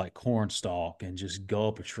whole like corn stalk and just go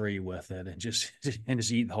up a tree with it and just and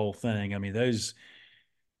just eat the whole thing. I mean, those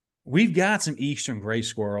we've got some eastern gray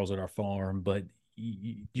squirrels at our farm, but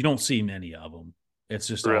you don't see many of them. It's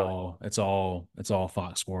just Really? all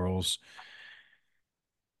fox squirrels.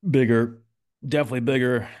 Bigger, definitely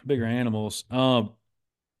bigger animals. I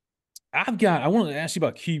wanted to ask you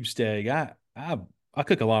about cube steak. I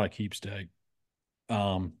cook a lot of cube steak.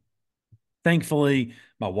 Um, Thankfully,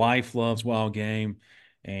 my wife loves wild game,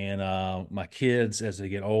 and my kids, as they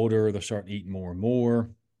get older, they're starting eating more and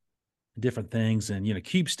more different things. And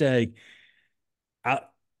cube steak, I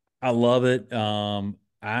I love it.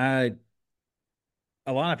 I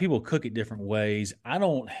A lot of people cook it different ways. I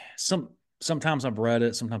don't. Sometimes I've read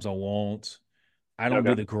it, sometimes I won't. I don't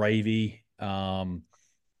do Okay. the gravy.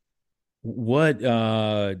 What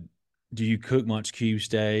do you cook much cube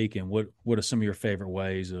steak, and what are some of your favorite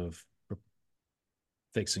ways of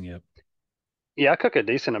fixing it? Yeah, I cook a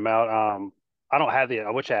decent amount. I don't have the.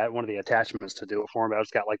 I wish I had one of the attachments to do it for me. I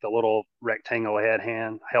just got like the little rectangle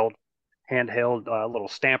handheld little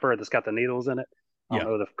stamper that's got the needles in it. I don't Yeah,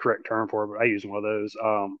 know the correct term for it, but I use one of those.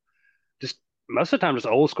 Just most of the time, just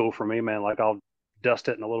old school for me, man. Like I'll dust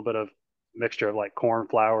it in a little bit of mixture of like corn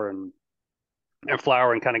flour and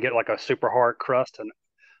flour and kind of get like a super hard crust. And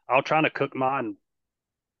I'll try to cook mine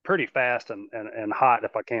pretty fast and hot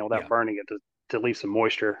if I can without yeah. burning it to leave some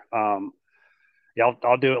moisture. Yeah,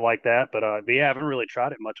 I'll do it like that. But yeah, I haven't really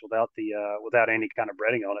tried it much without any kind of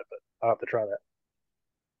breading on it. But I'll have to try that.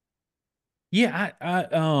 Yeah,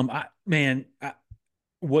 man,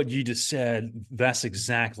 what you just said, that's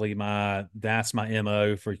my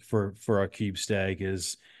MO for our cube steak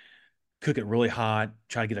is cook it really hot,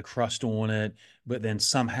 try to get a crust on it, but then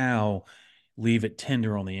somehow leave it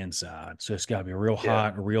tender on the inside. So it's got to be real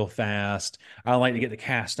Yeah. hot, real fast. I like to get the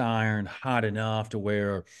cast iron hot enough to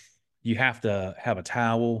where you have to have a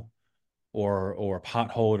towel or a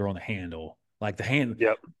pot holder on the handle. Like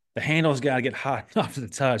Yep. the handle's got to get hot enough to the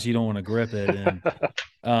touch. You don't want to grip it. And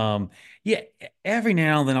um, yeah, every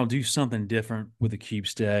now and then I'll do something different with the cube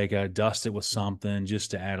steak. I dust it with something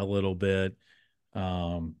just to add a little bit,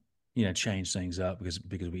 um, change things up because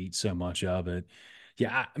we eat so much of it.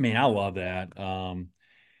 Yeah, I mean, I love that. And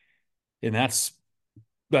that's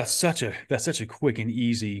such a quick and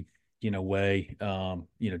easy, way,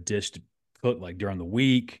 dish to cook like during the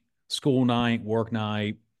week, school night, work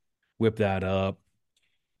night, whip that up.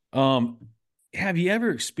 Um, have you ever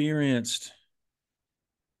experienced,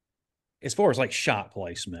 as far as like shot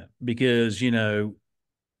placement, because,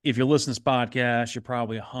 if you're listening to this podcast, you're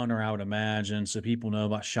probably a hunter, I would imagine. So people know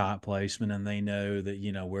about shot placement and they know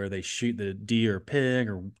that, where they shoot the deer, pig,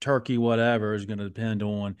 or turkey, whatever, is going to depend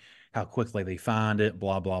on how quickly they find it,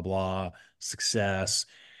 blah, blah, blah, success.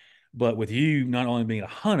 But with you not only being a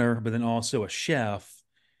hunter, but then also a chef,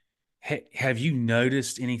 have you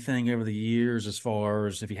noticed anything over the years as far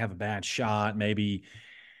as if you have a bad shot, maybe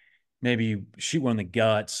you shoot one in the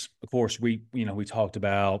guts. Of course, we talked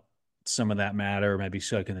about some of that matter, maybe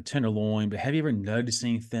soaking the tenderloin, but have you ever noticed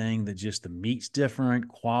anything that just the meat's different,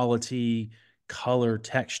 quality, color,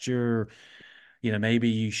 texture? Maybe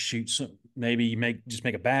you shoot maybe you make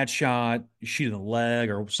a bad shot, you shoot in the leg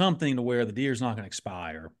or something to where the deer's not going to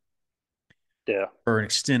expire Yeah. for an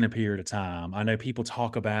extended period of time. I know people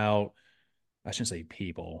talk about, I shouldn't say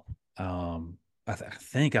people. I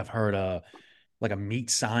think I've heard like a meat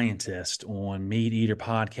scientist on Meat Eater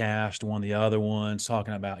podcast, one of the other ones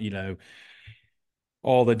talking about,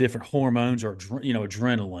 all the different hormones or,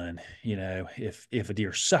 adrenaline, if a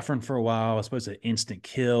deer's suffering for a while, I suppose an instant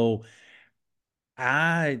kill.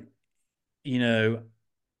 I, you know,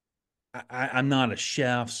 I'm not a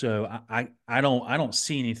chef, so I don't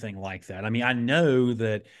see anything like that. I mean, I know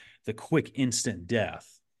that the quick instant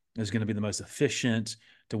death is going to be the most efficient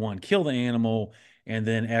to one, kill the animal, and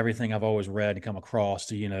then everything I've always read and come across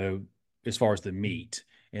to, as far as the meat.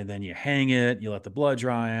 And then you hang it, you let the blood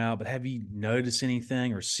dry out. But have you noticed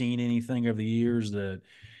anything or seen anything over the years that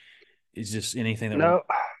is just anything that No,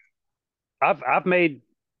 I've I've made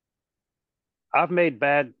I've made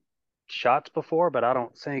bad shots before, but I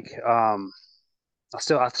don't think I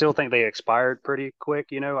still think they expired pretty quick.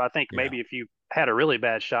 I think yeah. maybe if you had a really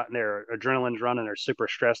bad shot and their adrenaline's running, they're super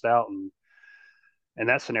stressed out, and in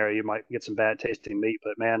that scenario, you might get some bad tasting meat.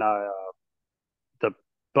 But man, the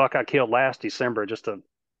buck I killed last December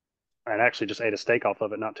and actually just ate a steak off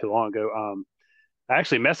of it not too long ago. I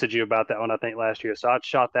actually messaged you about that one, I think last year. So I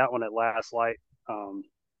shot that one at last light. Um,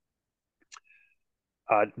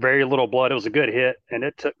 very little blood. It was a good hit, and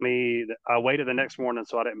it took me. I waited the next morning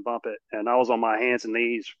so I didn't bump it, and I was on my hands and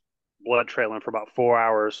knees, blood trailing for about 4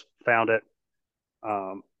 hours. Found it.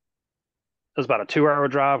 It was about a 2 hour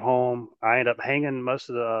drive home. I ended up hanging most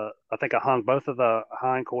of the. I think I hung both of the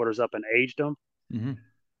hindquarters up and aged them. Mm-hmm.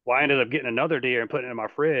 Well, I ended up getting another deer and putting it in my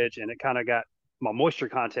fridge, and it kind of got my moisture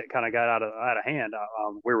content kind of got out of hand.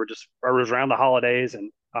 I was around the holidays,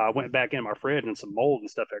 and I went back in my fridge, and some mold and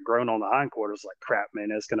stuff had grown on the hindquarters. Like crap, man,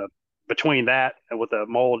 it's gonna between that and with the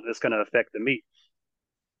mold, it's gonna affect the meat.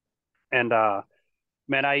 And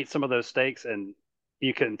man, I ate some of those steaks, and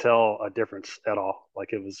you couldn't tell a difference at all.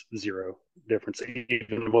 Like it was zero difference,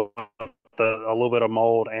 even with a little bit of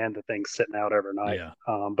mold and the thing sitting out overnight. Yeah.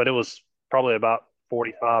 But it was probably about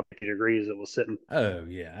 45, 50 degrees it was sitting. Oh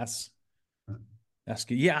yeah, that's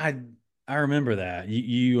good. Yeah, I remember that.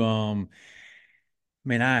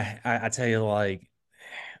 Man, I tell you, like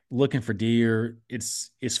looking for deer, it's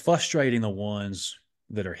frustrating the ones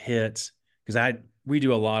that are hit because I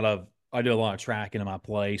do a lot of tracking in my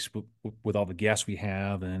place with all the guests we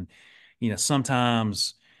have, and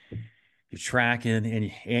sometimes you're tracking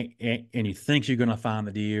and you think you're going to find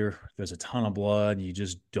the deer. There's a ton of blood, and you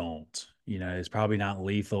just don't. It's probably not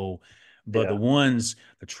lethal, but Yeah,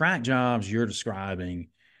 the track jobs you're describing,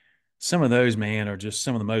 some of those, man, are just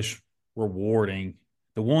some of the most rewarding.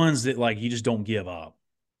 The ones that like you just don't give up.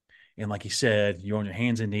 And like you said, you're on your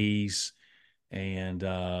hands and knees and,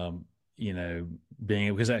 you know,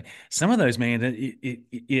 being, because some of those, man,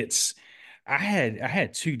 it's, I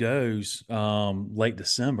had two does, late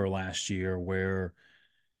December last year where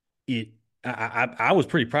it, I was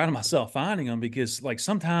pretty proud of myself finding them because like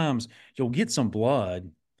sometimes you'll get some blood,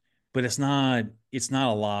 but it's not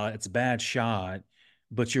a lot. It's a bad shot,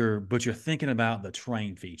 but you're thinking about the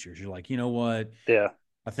terrain features. You're like, you know what? Yeah.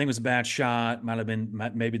 I think it was a bad shot. Might have been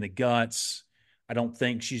maybe in the guts. I don't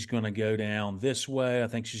think she's going to go down this way. I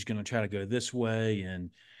think she's going to try to go this way.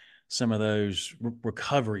 And some of those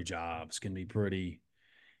recovery jobs can be pretty.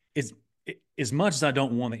 It's as much as I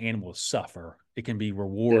don't want the animal to suffer, it can be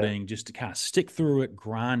Yeah. rewarding just to kind of stick through it,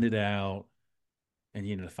 grind it out, and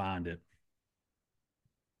to find it.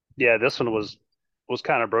 Yeah. This one was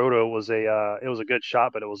kind of brutal. It was a good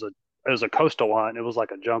shot, but it was a coastal hunt. It was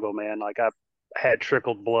like a jungle, man. Like I had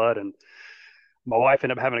trickled blood, and my wife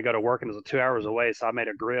ended up having to go to work, and it was 2 hours away. So I made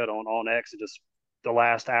a grid on X, and just the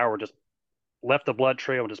last hour just left the blood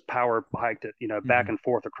trail and just power hiked it, back Mhm. and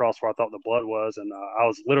forth across where I thought the blood was. And I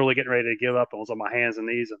was literally getting ready to give up and was on my hands and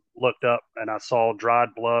knees and looked up and I saw dried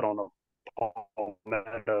blood on a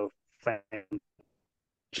palmetto fan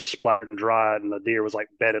just splattered and dried. And the deer was like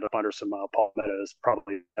bedded up under some palmettos,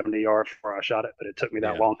 probably 70 yards before I shot it, but it took me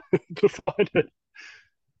that Yeah. long to find it.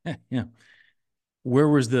 Yeah. Where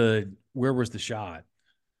was the shot?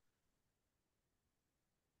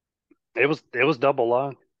 It was double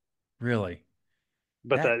lung. Really?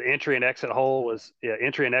 But That. the entry and exit hole was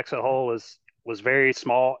very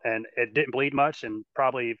small and it didn't bleed much and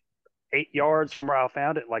probably 8 yards from where I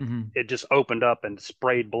found it, like Mhm. it just opened up and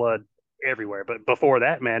sprayed blood everywhere. But before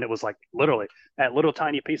that, man, it was like literally at little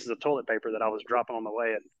tiny pieces of toilet paper that I was dropping on the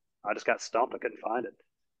way, and I just got stumped. I couldn't find it.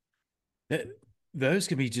 That- those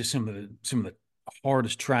could be just some of the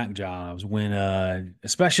hardest track jobs when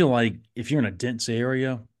especially like if you're in a dense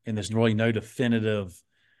area and there's really no definitive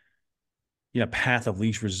path of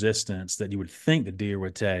least resistance that you would think the deer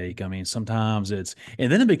would take. I mean, sometimes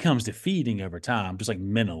and then it becomes defeating over time, just like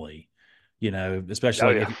mentally, especially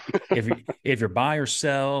Oh like yeah, if you're by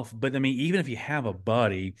yourself. But I mean, even if you have a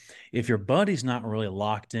buddy, if your buddy's not really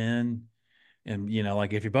locked in, and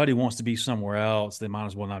like if your buddy wants to be somewhere else, they might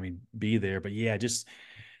as well not even be there. But yeah, just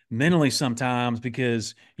mentally sometimes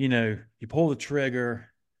because you pull the trigger.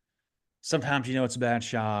 Sometimes it's a bad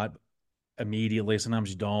shot immediately.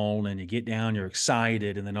 Sometimes you don't, and you get down, you're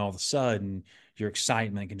excited, and then all of a sudden your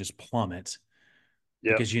excitement can just plummet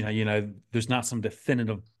yep, because there's not some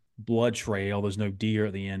definitive blood trail. There's no deer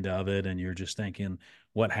at the end of it, and you're just thinking,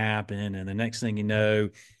 what happened? And the next thing you know,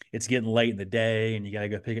 it's getting late in the day, and you got to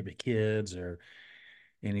go pick up your kids, and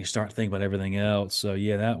you start thinking about everything else. So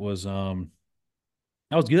yeah, that was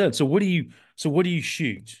good. So what do you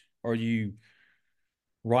shoot? Are you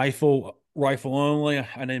rifle only?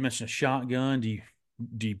 I know you mentioned a shotgun.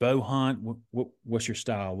 Do you bow hunt? What's your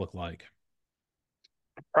style look like?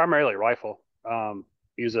 primarily rifle.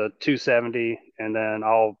 Use a 270, and then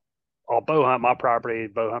I'll bow hunt my property,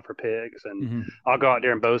 bow hunt for pigs, and Hmm. I'll go out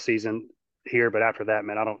during bow season here. But after that,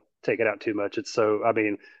 man, I don't take it out too much. It's so I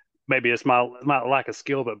mean, maybe it's my lack of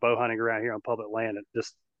skill, but bow hunting around here on public land, it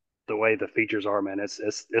just the way the features are, man,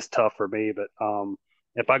 it's tough for me. But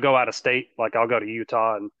if I go out of state, like I'll go to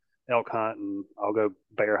Utah and elk hunt, and I'll go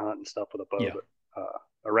bear hunt and stuff with a bow. Yeah, But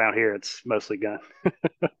around here, it's mostly gun.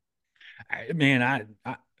 man,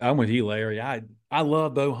 I'm with you, Larry. I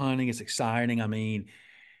love bow hunting. It's exciting. I mean,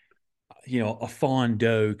 a fawn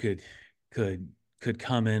doe could could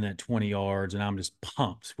come in at 20 yards, and I'm just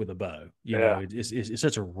pumped with a bow. Yeah, It's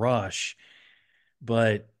such a rush,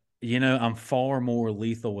 but I'm far more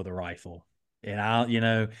lethal with a rifle, and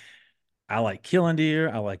I like killing deer,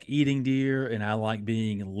 I like eating deer, and I like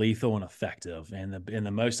being lethal and effective. And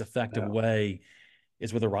the most effective yeah, way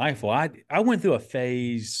is with a rifle. I went through a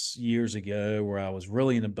phase years ago where I was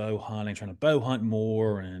really into bow hunting, trying to bow hunt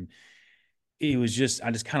more, and it was just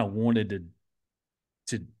I just kind of wanted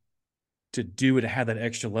to to do it to have that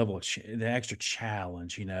extra level of the extra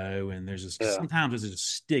challenge, And there's this yeah. sometimes there's a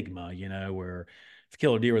stigma, where if you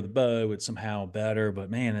kill a deer with a bow, it's somehow better. But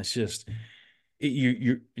man, it's just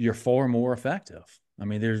you're far more effective. I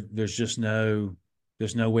mean, there's no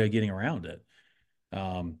way of getting around it.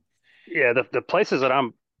 Um, Yeah, the places that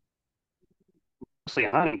I'm mostly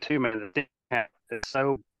hunting too, man, the discount is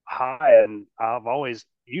so high, and I've always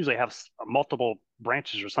usually have multiple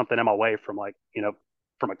branches or something in my way from like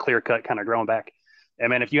from a clear cut kind of growing back. And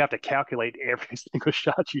man, if you have to calculate every single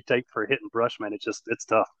shot you take for hitting brush, man, it's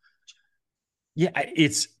tough. yeah,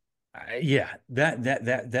 yeah,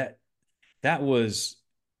 that was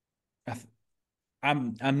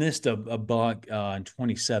I, I missed a buck in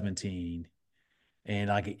 2017, and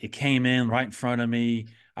like it came in right in front of me.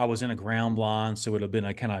 I was in a ground blind, so it would have been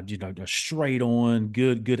a kind of a straight on,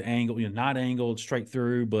 good angle, not angled straight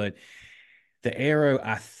through, but the arrow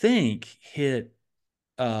I think hit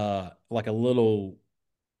like a little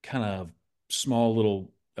kind of small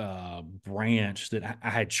little branch that I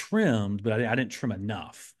had trimmed, but I didn't trim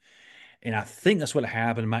enough. And I think that's what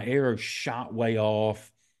happened. My arrow shot way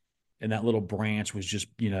off, and that little branch was just,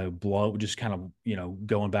 just kind of,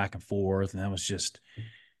 going back and forth. And that was just,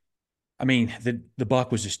 I mean, the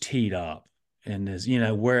buck was just teed up. And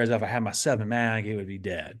whereas if I had my 7 mag, it would be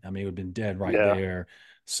dead. I mean, it would have been dead right Yeah. there.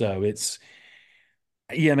 So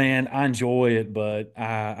yeah, man, I enjoy it, but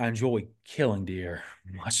I enjoy killing deer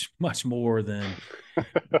much more than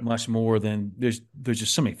there's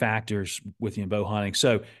just so many factors with you in bow hunting.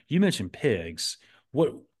 So you mentioned pigs.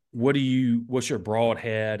 What what's your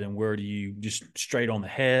broadhead, and where do you just straight on the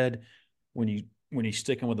head when you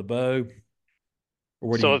stick them with a bow, or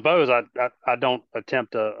what do So you? with bows, I don't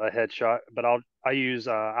attempt a headshot, but I use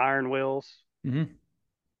iron wheels. Mhm.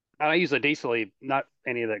 I use a decently, not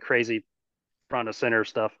any of that crazy front of center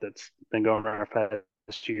stuff that's been going around the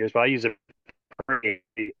past 2 years, but I use a pretty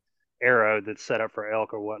arrow that's set up for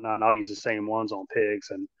elk or whatnot. And I'll use the same ones on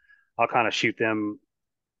pigs, and I'll kind of shoot them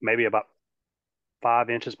maybe about 5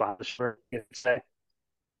 inches behind the shoulder, say.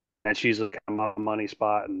 That's usually kind of my money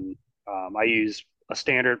spot. And I use a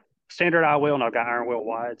standard eye wheel, and I've got iron wheel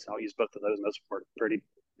wides. I'll use both of those, and those work pretty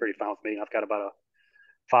fine with me. I've got about a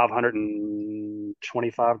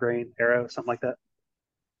 525 grain arrow, something like that.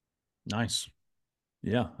 Nice.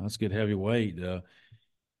 Yeah, that's good heavy weight.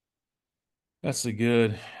 That's a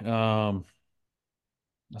good um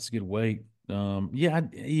that's a good weight. Yeah,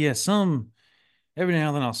 yeah, some every now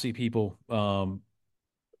and then I'll see people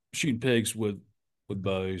shooting pigs with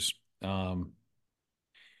bows. Um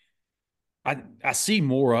I see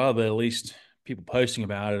more of it, at least people posting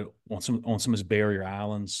about it on some of these barrier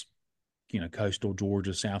islands, coastal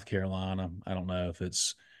Georgia, South Carolina. I don't know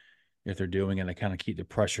if they're doing it to kind of keep the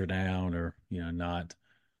pressure down, or not,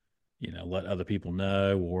 let other people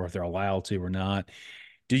know, or if they're allowed to or not.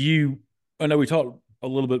 Do you? I know we talked a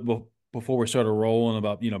little bit before we started rolling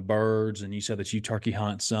about birds, and you said that you turkey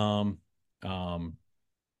hunt some. Um,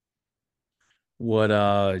 what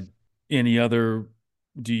any other?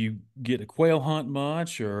 Do you get a quail hunt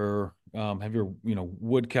much, or have your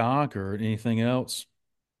woodcock or anything else?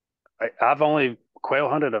 I've only quail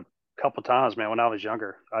hunted a couple times, man, when I was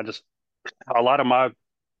younger. A lot of my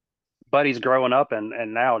buddies growing up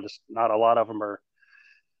and now just not a lot of them are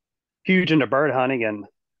huge into bird hunting, and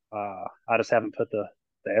I just haven't put the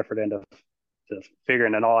effort into to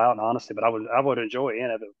figuring it all out in honesty. But I would enjoy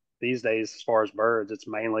any of it these days. As far as birds, it's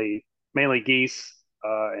mainly geese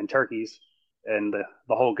and turkeys, and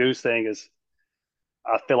the whole goose thing is,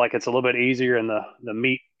 I feel like it's a little bit easier, and the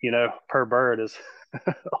meat, per bird is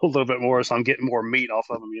a little bit more, so I'm getting more meat off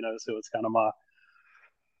of them, so it's kind of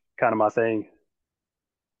my thing.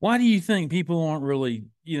 Why do you think people aren't really,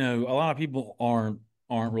 a lot of people aren't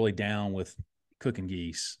really down with cooking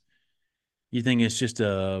geese? You think it's just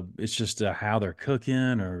how they're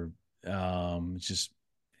cooking, or it's just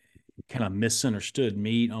kind of misunderstood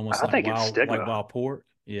meat, almost I think it's like stigma. wild pork?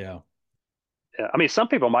 Yeah. Yeah, I mean, some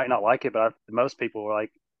people might not like it, but most people are like,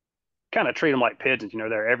 kind of treat them like pigeons.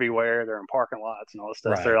 They're everywhere. They're in parking lots and all this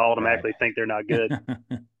stuff. So they Right, right. automatically think they're not good.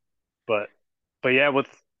 But yeah, with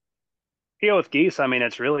geese, I mean,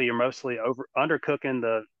 it's really, you're mostly undercooking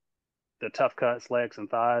the tough cuts, legs and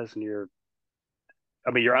thighs, and you're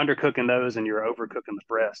undercooking those, and you're overcooking the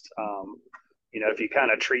breast. If you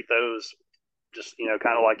kind of treat those just,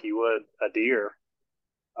 kind of like you would a deer,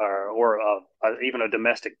 or even a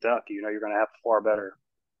domestic duck, you're going to have far better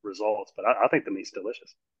results. But I think the meat's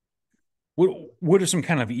delicious. What are some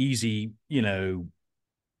kind of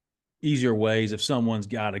easier ways if someone's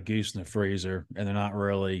got a goose in the freezer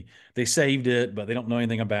and they saved it, but they don't know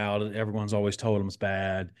anything about it? Everyone's always told them it's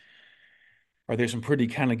bad. Are there some pretty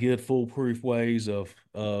kind of good foolproof ways of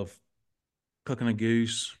cooking a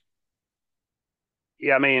goose?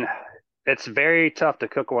 Yeah, I mean, it's very tough to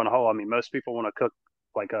cook one whole. I mean, most people want to cook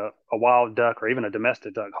like a wild duck or even a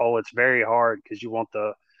domestic duck whole. It's very hard because you want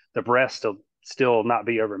the breast to still not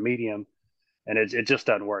be over medium, and it just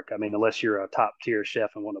doesn't work. I mean, unless you're a top tier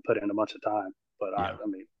chef and want to put in a bunch of time. But Yeah. I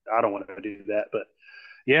mean, I don't want to do that. But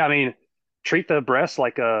yeah, I mean, treat the breast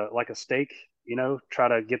like a steak. Try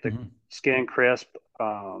to get the Hmm. skin crisp.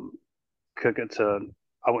 Cook it to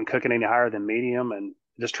I wouldn't cook it any higher than medium, and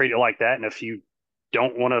just treat it like that. And if you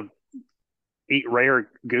don't want to eat rare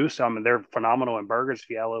goose, I mean, they're phenomenal in burgers if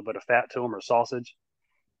you add a little bit of fat to them, or sausage.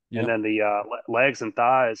 And Yeah. then the legs and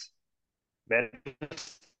thighs, man,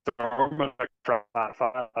 just throw them in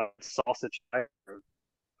sausage,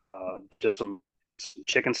 just some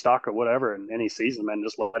chicken stock or whatever, and any season, man,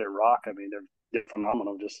 just let it rock. I mean, they're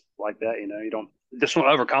phenomenal just like that. You don't just want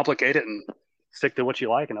to overcomplicate it and stick to what you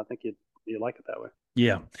like, and I think you like it that way.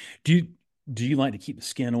 Yeah. Do you do you like to keep the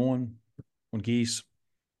skin on geese?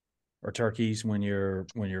 or turkeys when you're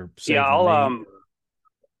Yeah, saving the I'll meat?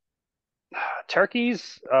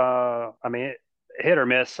 turkeys. I mean, hit or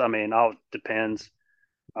miss. I mean, all depends.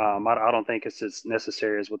 I don't think it's as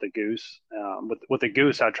necessary as with a goose. With a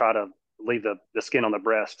goose, I try to leave the skin on the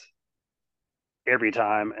breast every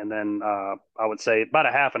time, and then I would say about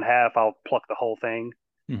a half and half. I'll pluck the whole thing,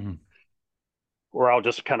 Mm-hmm. or I'll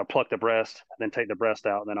just kind of pluck the breast, then take the breast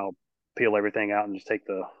out, and then I'll peel everything out and just take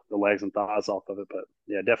the legs and thighs off of it. But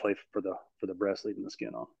yeah, definitely for the breast, leaving the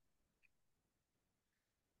skin on.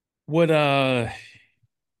 What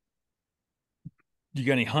you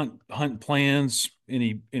got any hunt plans?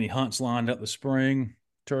 Any hunts lined up this spring?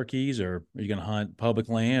 Turkeys, or are you going to hunt public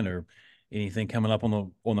land, or anything coming up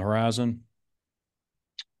on the horizon?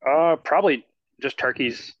 Probably just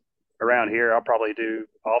turkeys around here.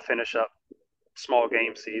 I'll finish up small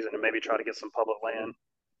game season and maybe try to get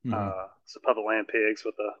Hmm. some public land pigs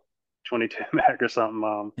with a 22 mag or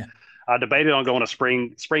something. Yeah, I debated on going to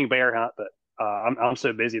spring bear hunt, but I'm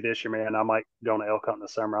so busy this year, man. I might go on an elk hunt in the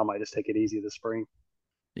summer. I might just take it easy this spring.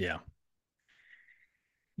 yeah,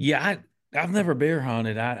 yeah. I've never bear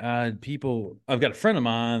hunted. I've got a friend of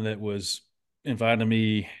mine that was inviting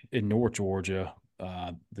me in North Georgia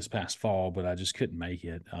this past fall, but I just couldn't make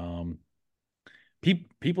it.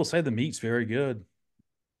 People say the meat's very good.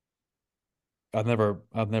 I've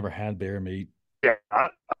never had bear meat. Yeah,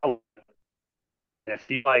 if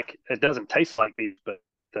you like, it doesn't taste like beef, but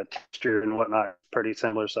the texture and whatnot is pretty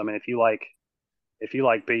similar. So I mean, if you like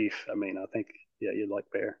beef, I mean, I think yeah, you'd like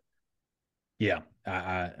bear. Yeah,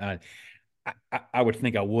 I would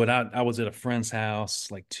think I would. I was at a friend's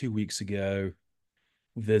house like 2 weeks ago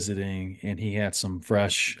visiting, and he had some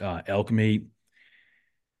fresh elk meat,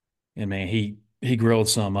 and man, he grilled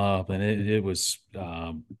some up, and it was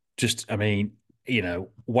just, I mean,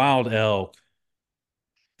 wild elk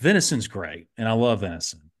venison's great, and I love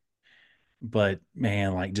venison, but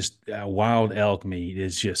man, like just wild elk meat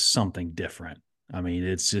is just something different. I mean,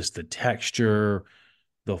 it's just the texture,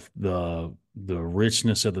 the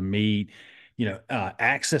richness of the meat.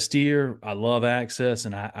 Access deer, I love access,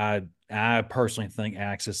 and I personally think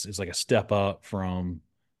access is like a step up from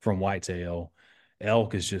whitetail.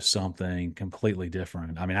 Elk is just something completely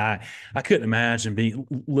different. I mean, I couldn't imagine being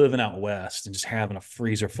living out west and just having a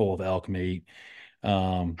freezer full of elk meat.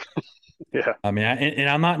 Um, Yeah, I mean, and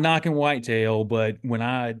I'm not knocking whitetail, but when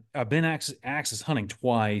I've been access hunting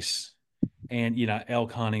twice, and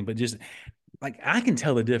elk hunting, but just like I can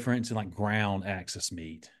tell the difference in like ground access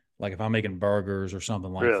meat. Like if I'm making burgers or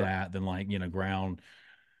something like really. that, then like ground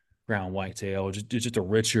whitetail, just a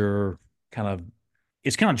richer kind of.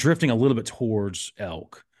 It's kind of drifting a little bit towards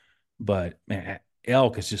elk, but man,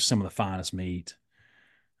 elk is just some of the finest meat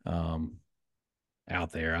um,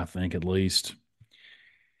 out there. I think at least.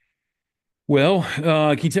 Well,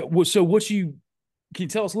 can you tell? So what you can you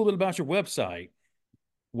tell us a little bit about your website,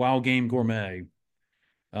 Wild Game Gourmet?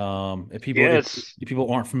 If people Yeah, if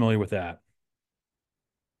people aren't familiar with that.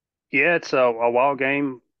 it's a wild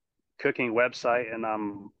game cooking website, and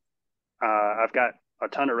I've got a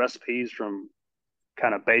ton of recipes from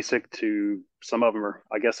kind of basic to some of them are,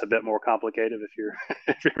 I guess, a bit more complicated if you're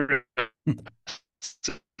if you're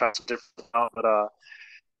different. But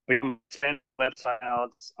we send website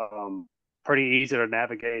out. It's pretty easy to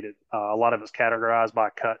navigate. It a lot of it's categorized by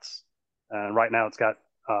cuts, and right now it's got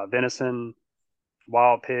venison,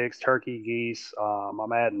 wild pigs, turkey, geese.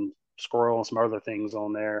 I'm adding squirrel and some other things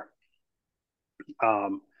on there.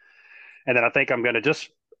 Um, and then I think I'm going to just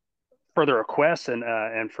for the requests and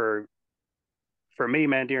for me,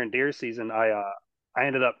 man, during deer season, I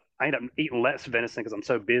ended up eating less venison because I'm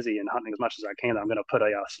so busy and hunting as much as I can. That I'm going to put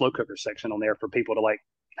a slow cooker section on there for people to like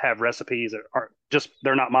have recipes that are just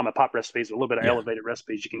they're not mom and pop recipes, but a little bit of Yeah. elevated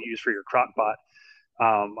recipes you can use for your crock pot.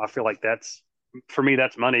 I feel like that's for me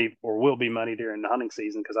that's money or will be money during the hunting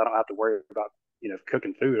season because I don't have to worry about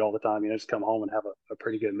cooking food all the time. Just come home and have a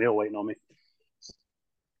pretty good meal waiting on me.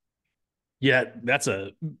 Yeah, that's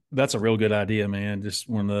a real good idea, man. Just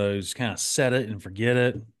one of those kind of set it and forget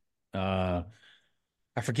it. Uh,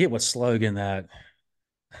 I forget what slogan that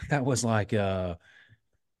was like. That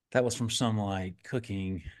was from some like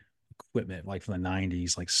cooking equipment, like from the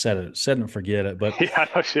 '90s, like set it and forget it. But Yeah,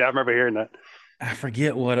 I remember hearing that. I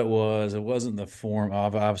forget what it was. It wasn't the form,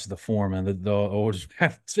 obviously the foreman. Or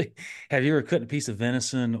have you ever cooked a piece of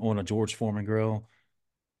venison on a George Foreman grill?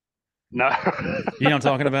 No. You know what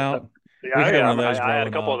I'm talking about? We Yeah, had yeah. one of those I had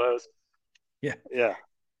a growing couple of up. those. Yeah. Yeah.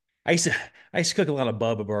 I used to I used to cook a lot of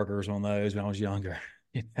Bubba burgers on those when I was younger.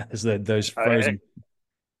 Those Uh, frozen.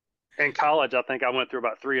 in college, I think I went through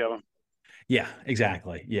about three of them. Yeah,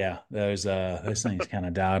 exactly. Yeah, those things kind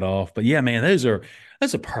of died off. But yeah, man,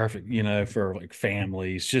 that's a perfect, for like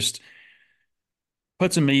families. Just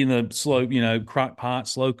put some meat in the slow, crock pot,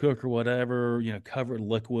 slow cook or whatever, cover it in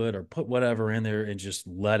liquid or put whatever in there and just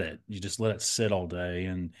you just let it sit all day.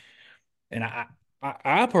 And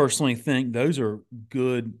I personally think those are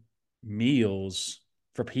good meals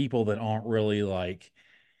for people that aren't really like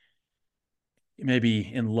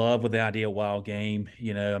maybe in love with the idea of wild game,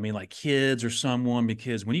 I mean, like kids or someone,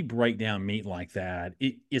 because when you break down meat like that,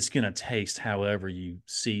 it's going to taste however you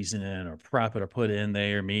season it or prep it or put it in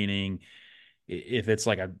there, meaning if it's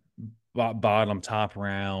like a bottom top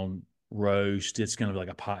round roast, it's going to be like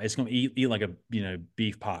a pot. It's going to eat like a,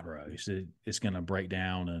 beef pot roast. It's going to break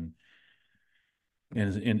down and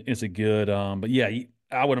it's a good, but yeah,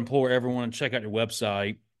 I would implore everyone to check out your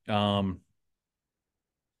website.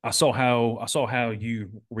 I saw how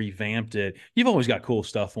you revamped it. You've always got cool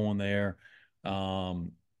stuff on there.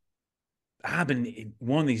 Um, I've been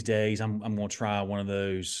one of these days. I'm going to try one of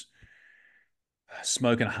those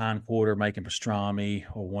smoking a hind quarter, making pastrami,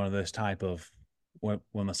 or one of those type of one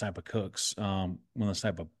of those type of cooks, one of those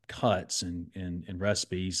type of cuts and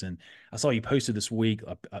recipes. And I saw you posted this week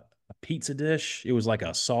a pizza dish. It was like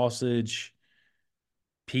a sausage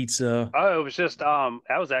pizza. Oh, it was just that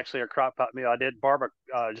was actually a crock pot meal. I did just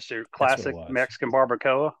a That's what it classic was. Mexican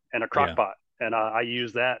barbacoa and a crock Yeah. pot, and I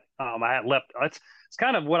used that. I had left. It's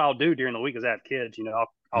kind of what I'll do during the week as I have kids. I'll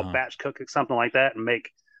Uh-huh. batch cook something like that and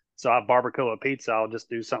make. So I have barbacoa pizza. I'll just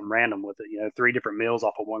do something random with it. Three different meals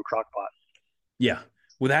off of one crock pot. Yeah.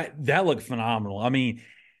 Well, that looked phenomenal. I mean,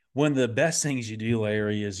 one of the best things you do,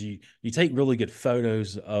 Larry, is you take really good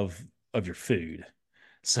photos of your food.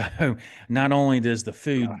 So not only does the I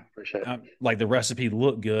food appreciate it. like the recipe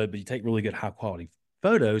look good, but you take really good high quality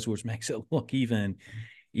photos, which makes it look even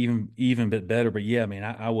bit better. But yeah, I mean,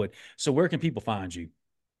 I would. So where can people find you?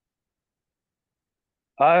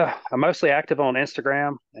 I'm mostly active on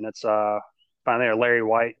Instagram, and it's find there Larry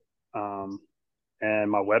White, um,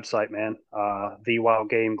 and my website, man,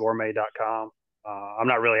 thewildgamegourmet.com. I'm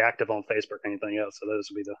not really active on Facebook or anything else, so those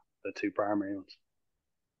would be the two primary ones.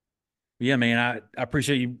 Yeah, man, I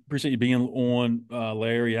appreciate you being on,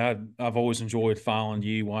 Larry. I've always enjoyed following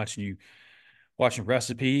you, watching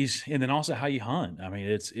recipes, and then also how you hunt. I mean,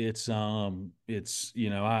 it's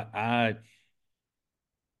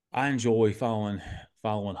I enjoy following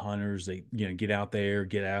hunters. They get out there,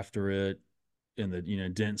 get after it in the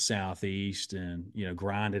dense southeast, and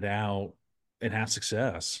grind it out and have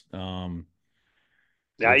success.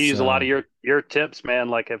 Yeah, I It's use a lot of your tips, man.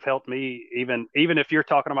 Like have helped me even if you're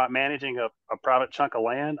talking about managing a private chunk of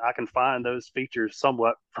land, I can find those features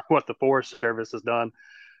somewhat from what the Forest Service has done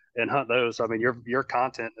and hunt those. I mean, your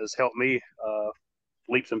content has helped me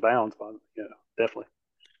leaps and bounds, man. Definitely.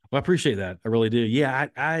 well, I appreciate that. I really do. Yeah,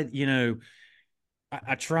 I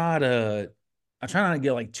try to I try not to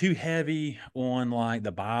get like too heavy on like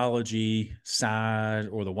the biology side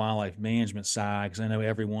or the wildlife management side because I know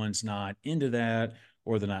everyone's not into that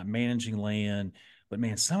or they're not managing land. But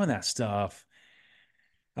man, some of that stuff,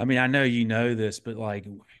 I mean, I know you know this, but like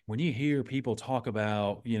when you hear people talk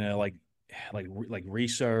about, like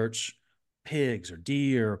research pigs or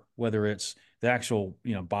deer, whether it's the actual,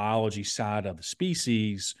 biology side of the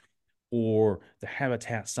species or the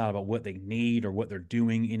habitat side about what they need or what they're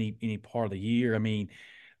doing any part of the year. I mean,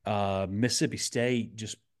 Mississippi State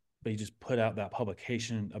they just put out that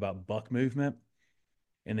publication about buck movement,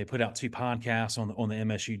 and they put out two podcasts on the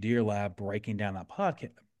MSU Deer Lab breaking down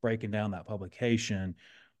that publication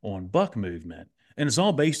on buck movement. And it's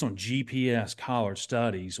all based on GPS collared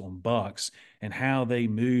studies on bucks and how they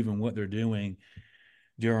move and what they're doing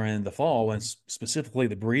during the fall and specifically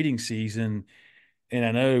the breeding season. And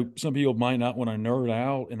I know some people might not want to nerd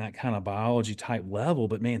out in that kind of biology type level,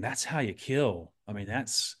 but man, that's how you kill. I mean,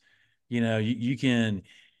 you can,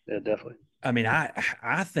 Yeah, definitely. I mean,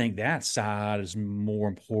 I think that side is more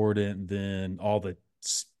important than all the,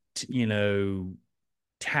 you know,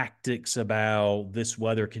 tactics about this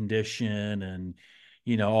weather condition and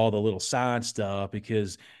all the little side stuff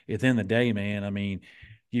because at the end of the day, man, I mean,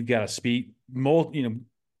 you've got to speak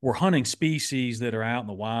we're hunting species that are out in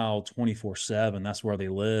the wild 24/7. That's where they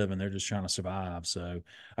live and they're just trying to survive. So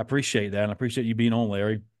I appreciate that and I appreciate you being on,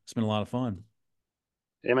 Larry. It's been a lot of fun.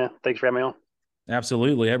 Yeah, man. Thanks for having me on.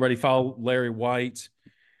 Absolutely. Everybody follow Larry White.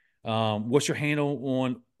 What's your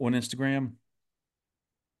handle on Instagram?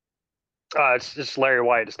 It's just Larry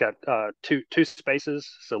White. It's got two spaces.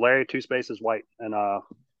 So Larry, two spaces, White, and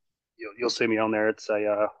you'll see me on there. It's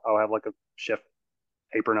I'll have like a chef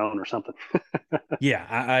apron on or something. Yeah,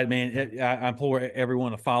 I mean, I implore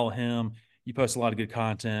everyone to follow him. you post a lot of good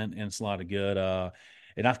content, and it's a lot of good,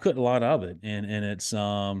 and I've cooked a lot of it, and it's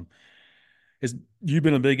you've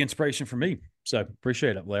been a big inspiration for me. So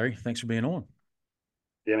appreciate it, Larry. Thanks for being on.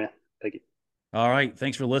 Yeah, man. Thank you. All right.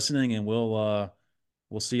 Thanks for listening, and we'll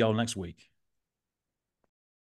see y'all next week.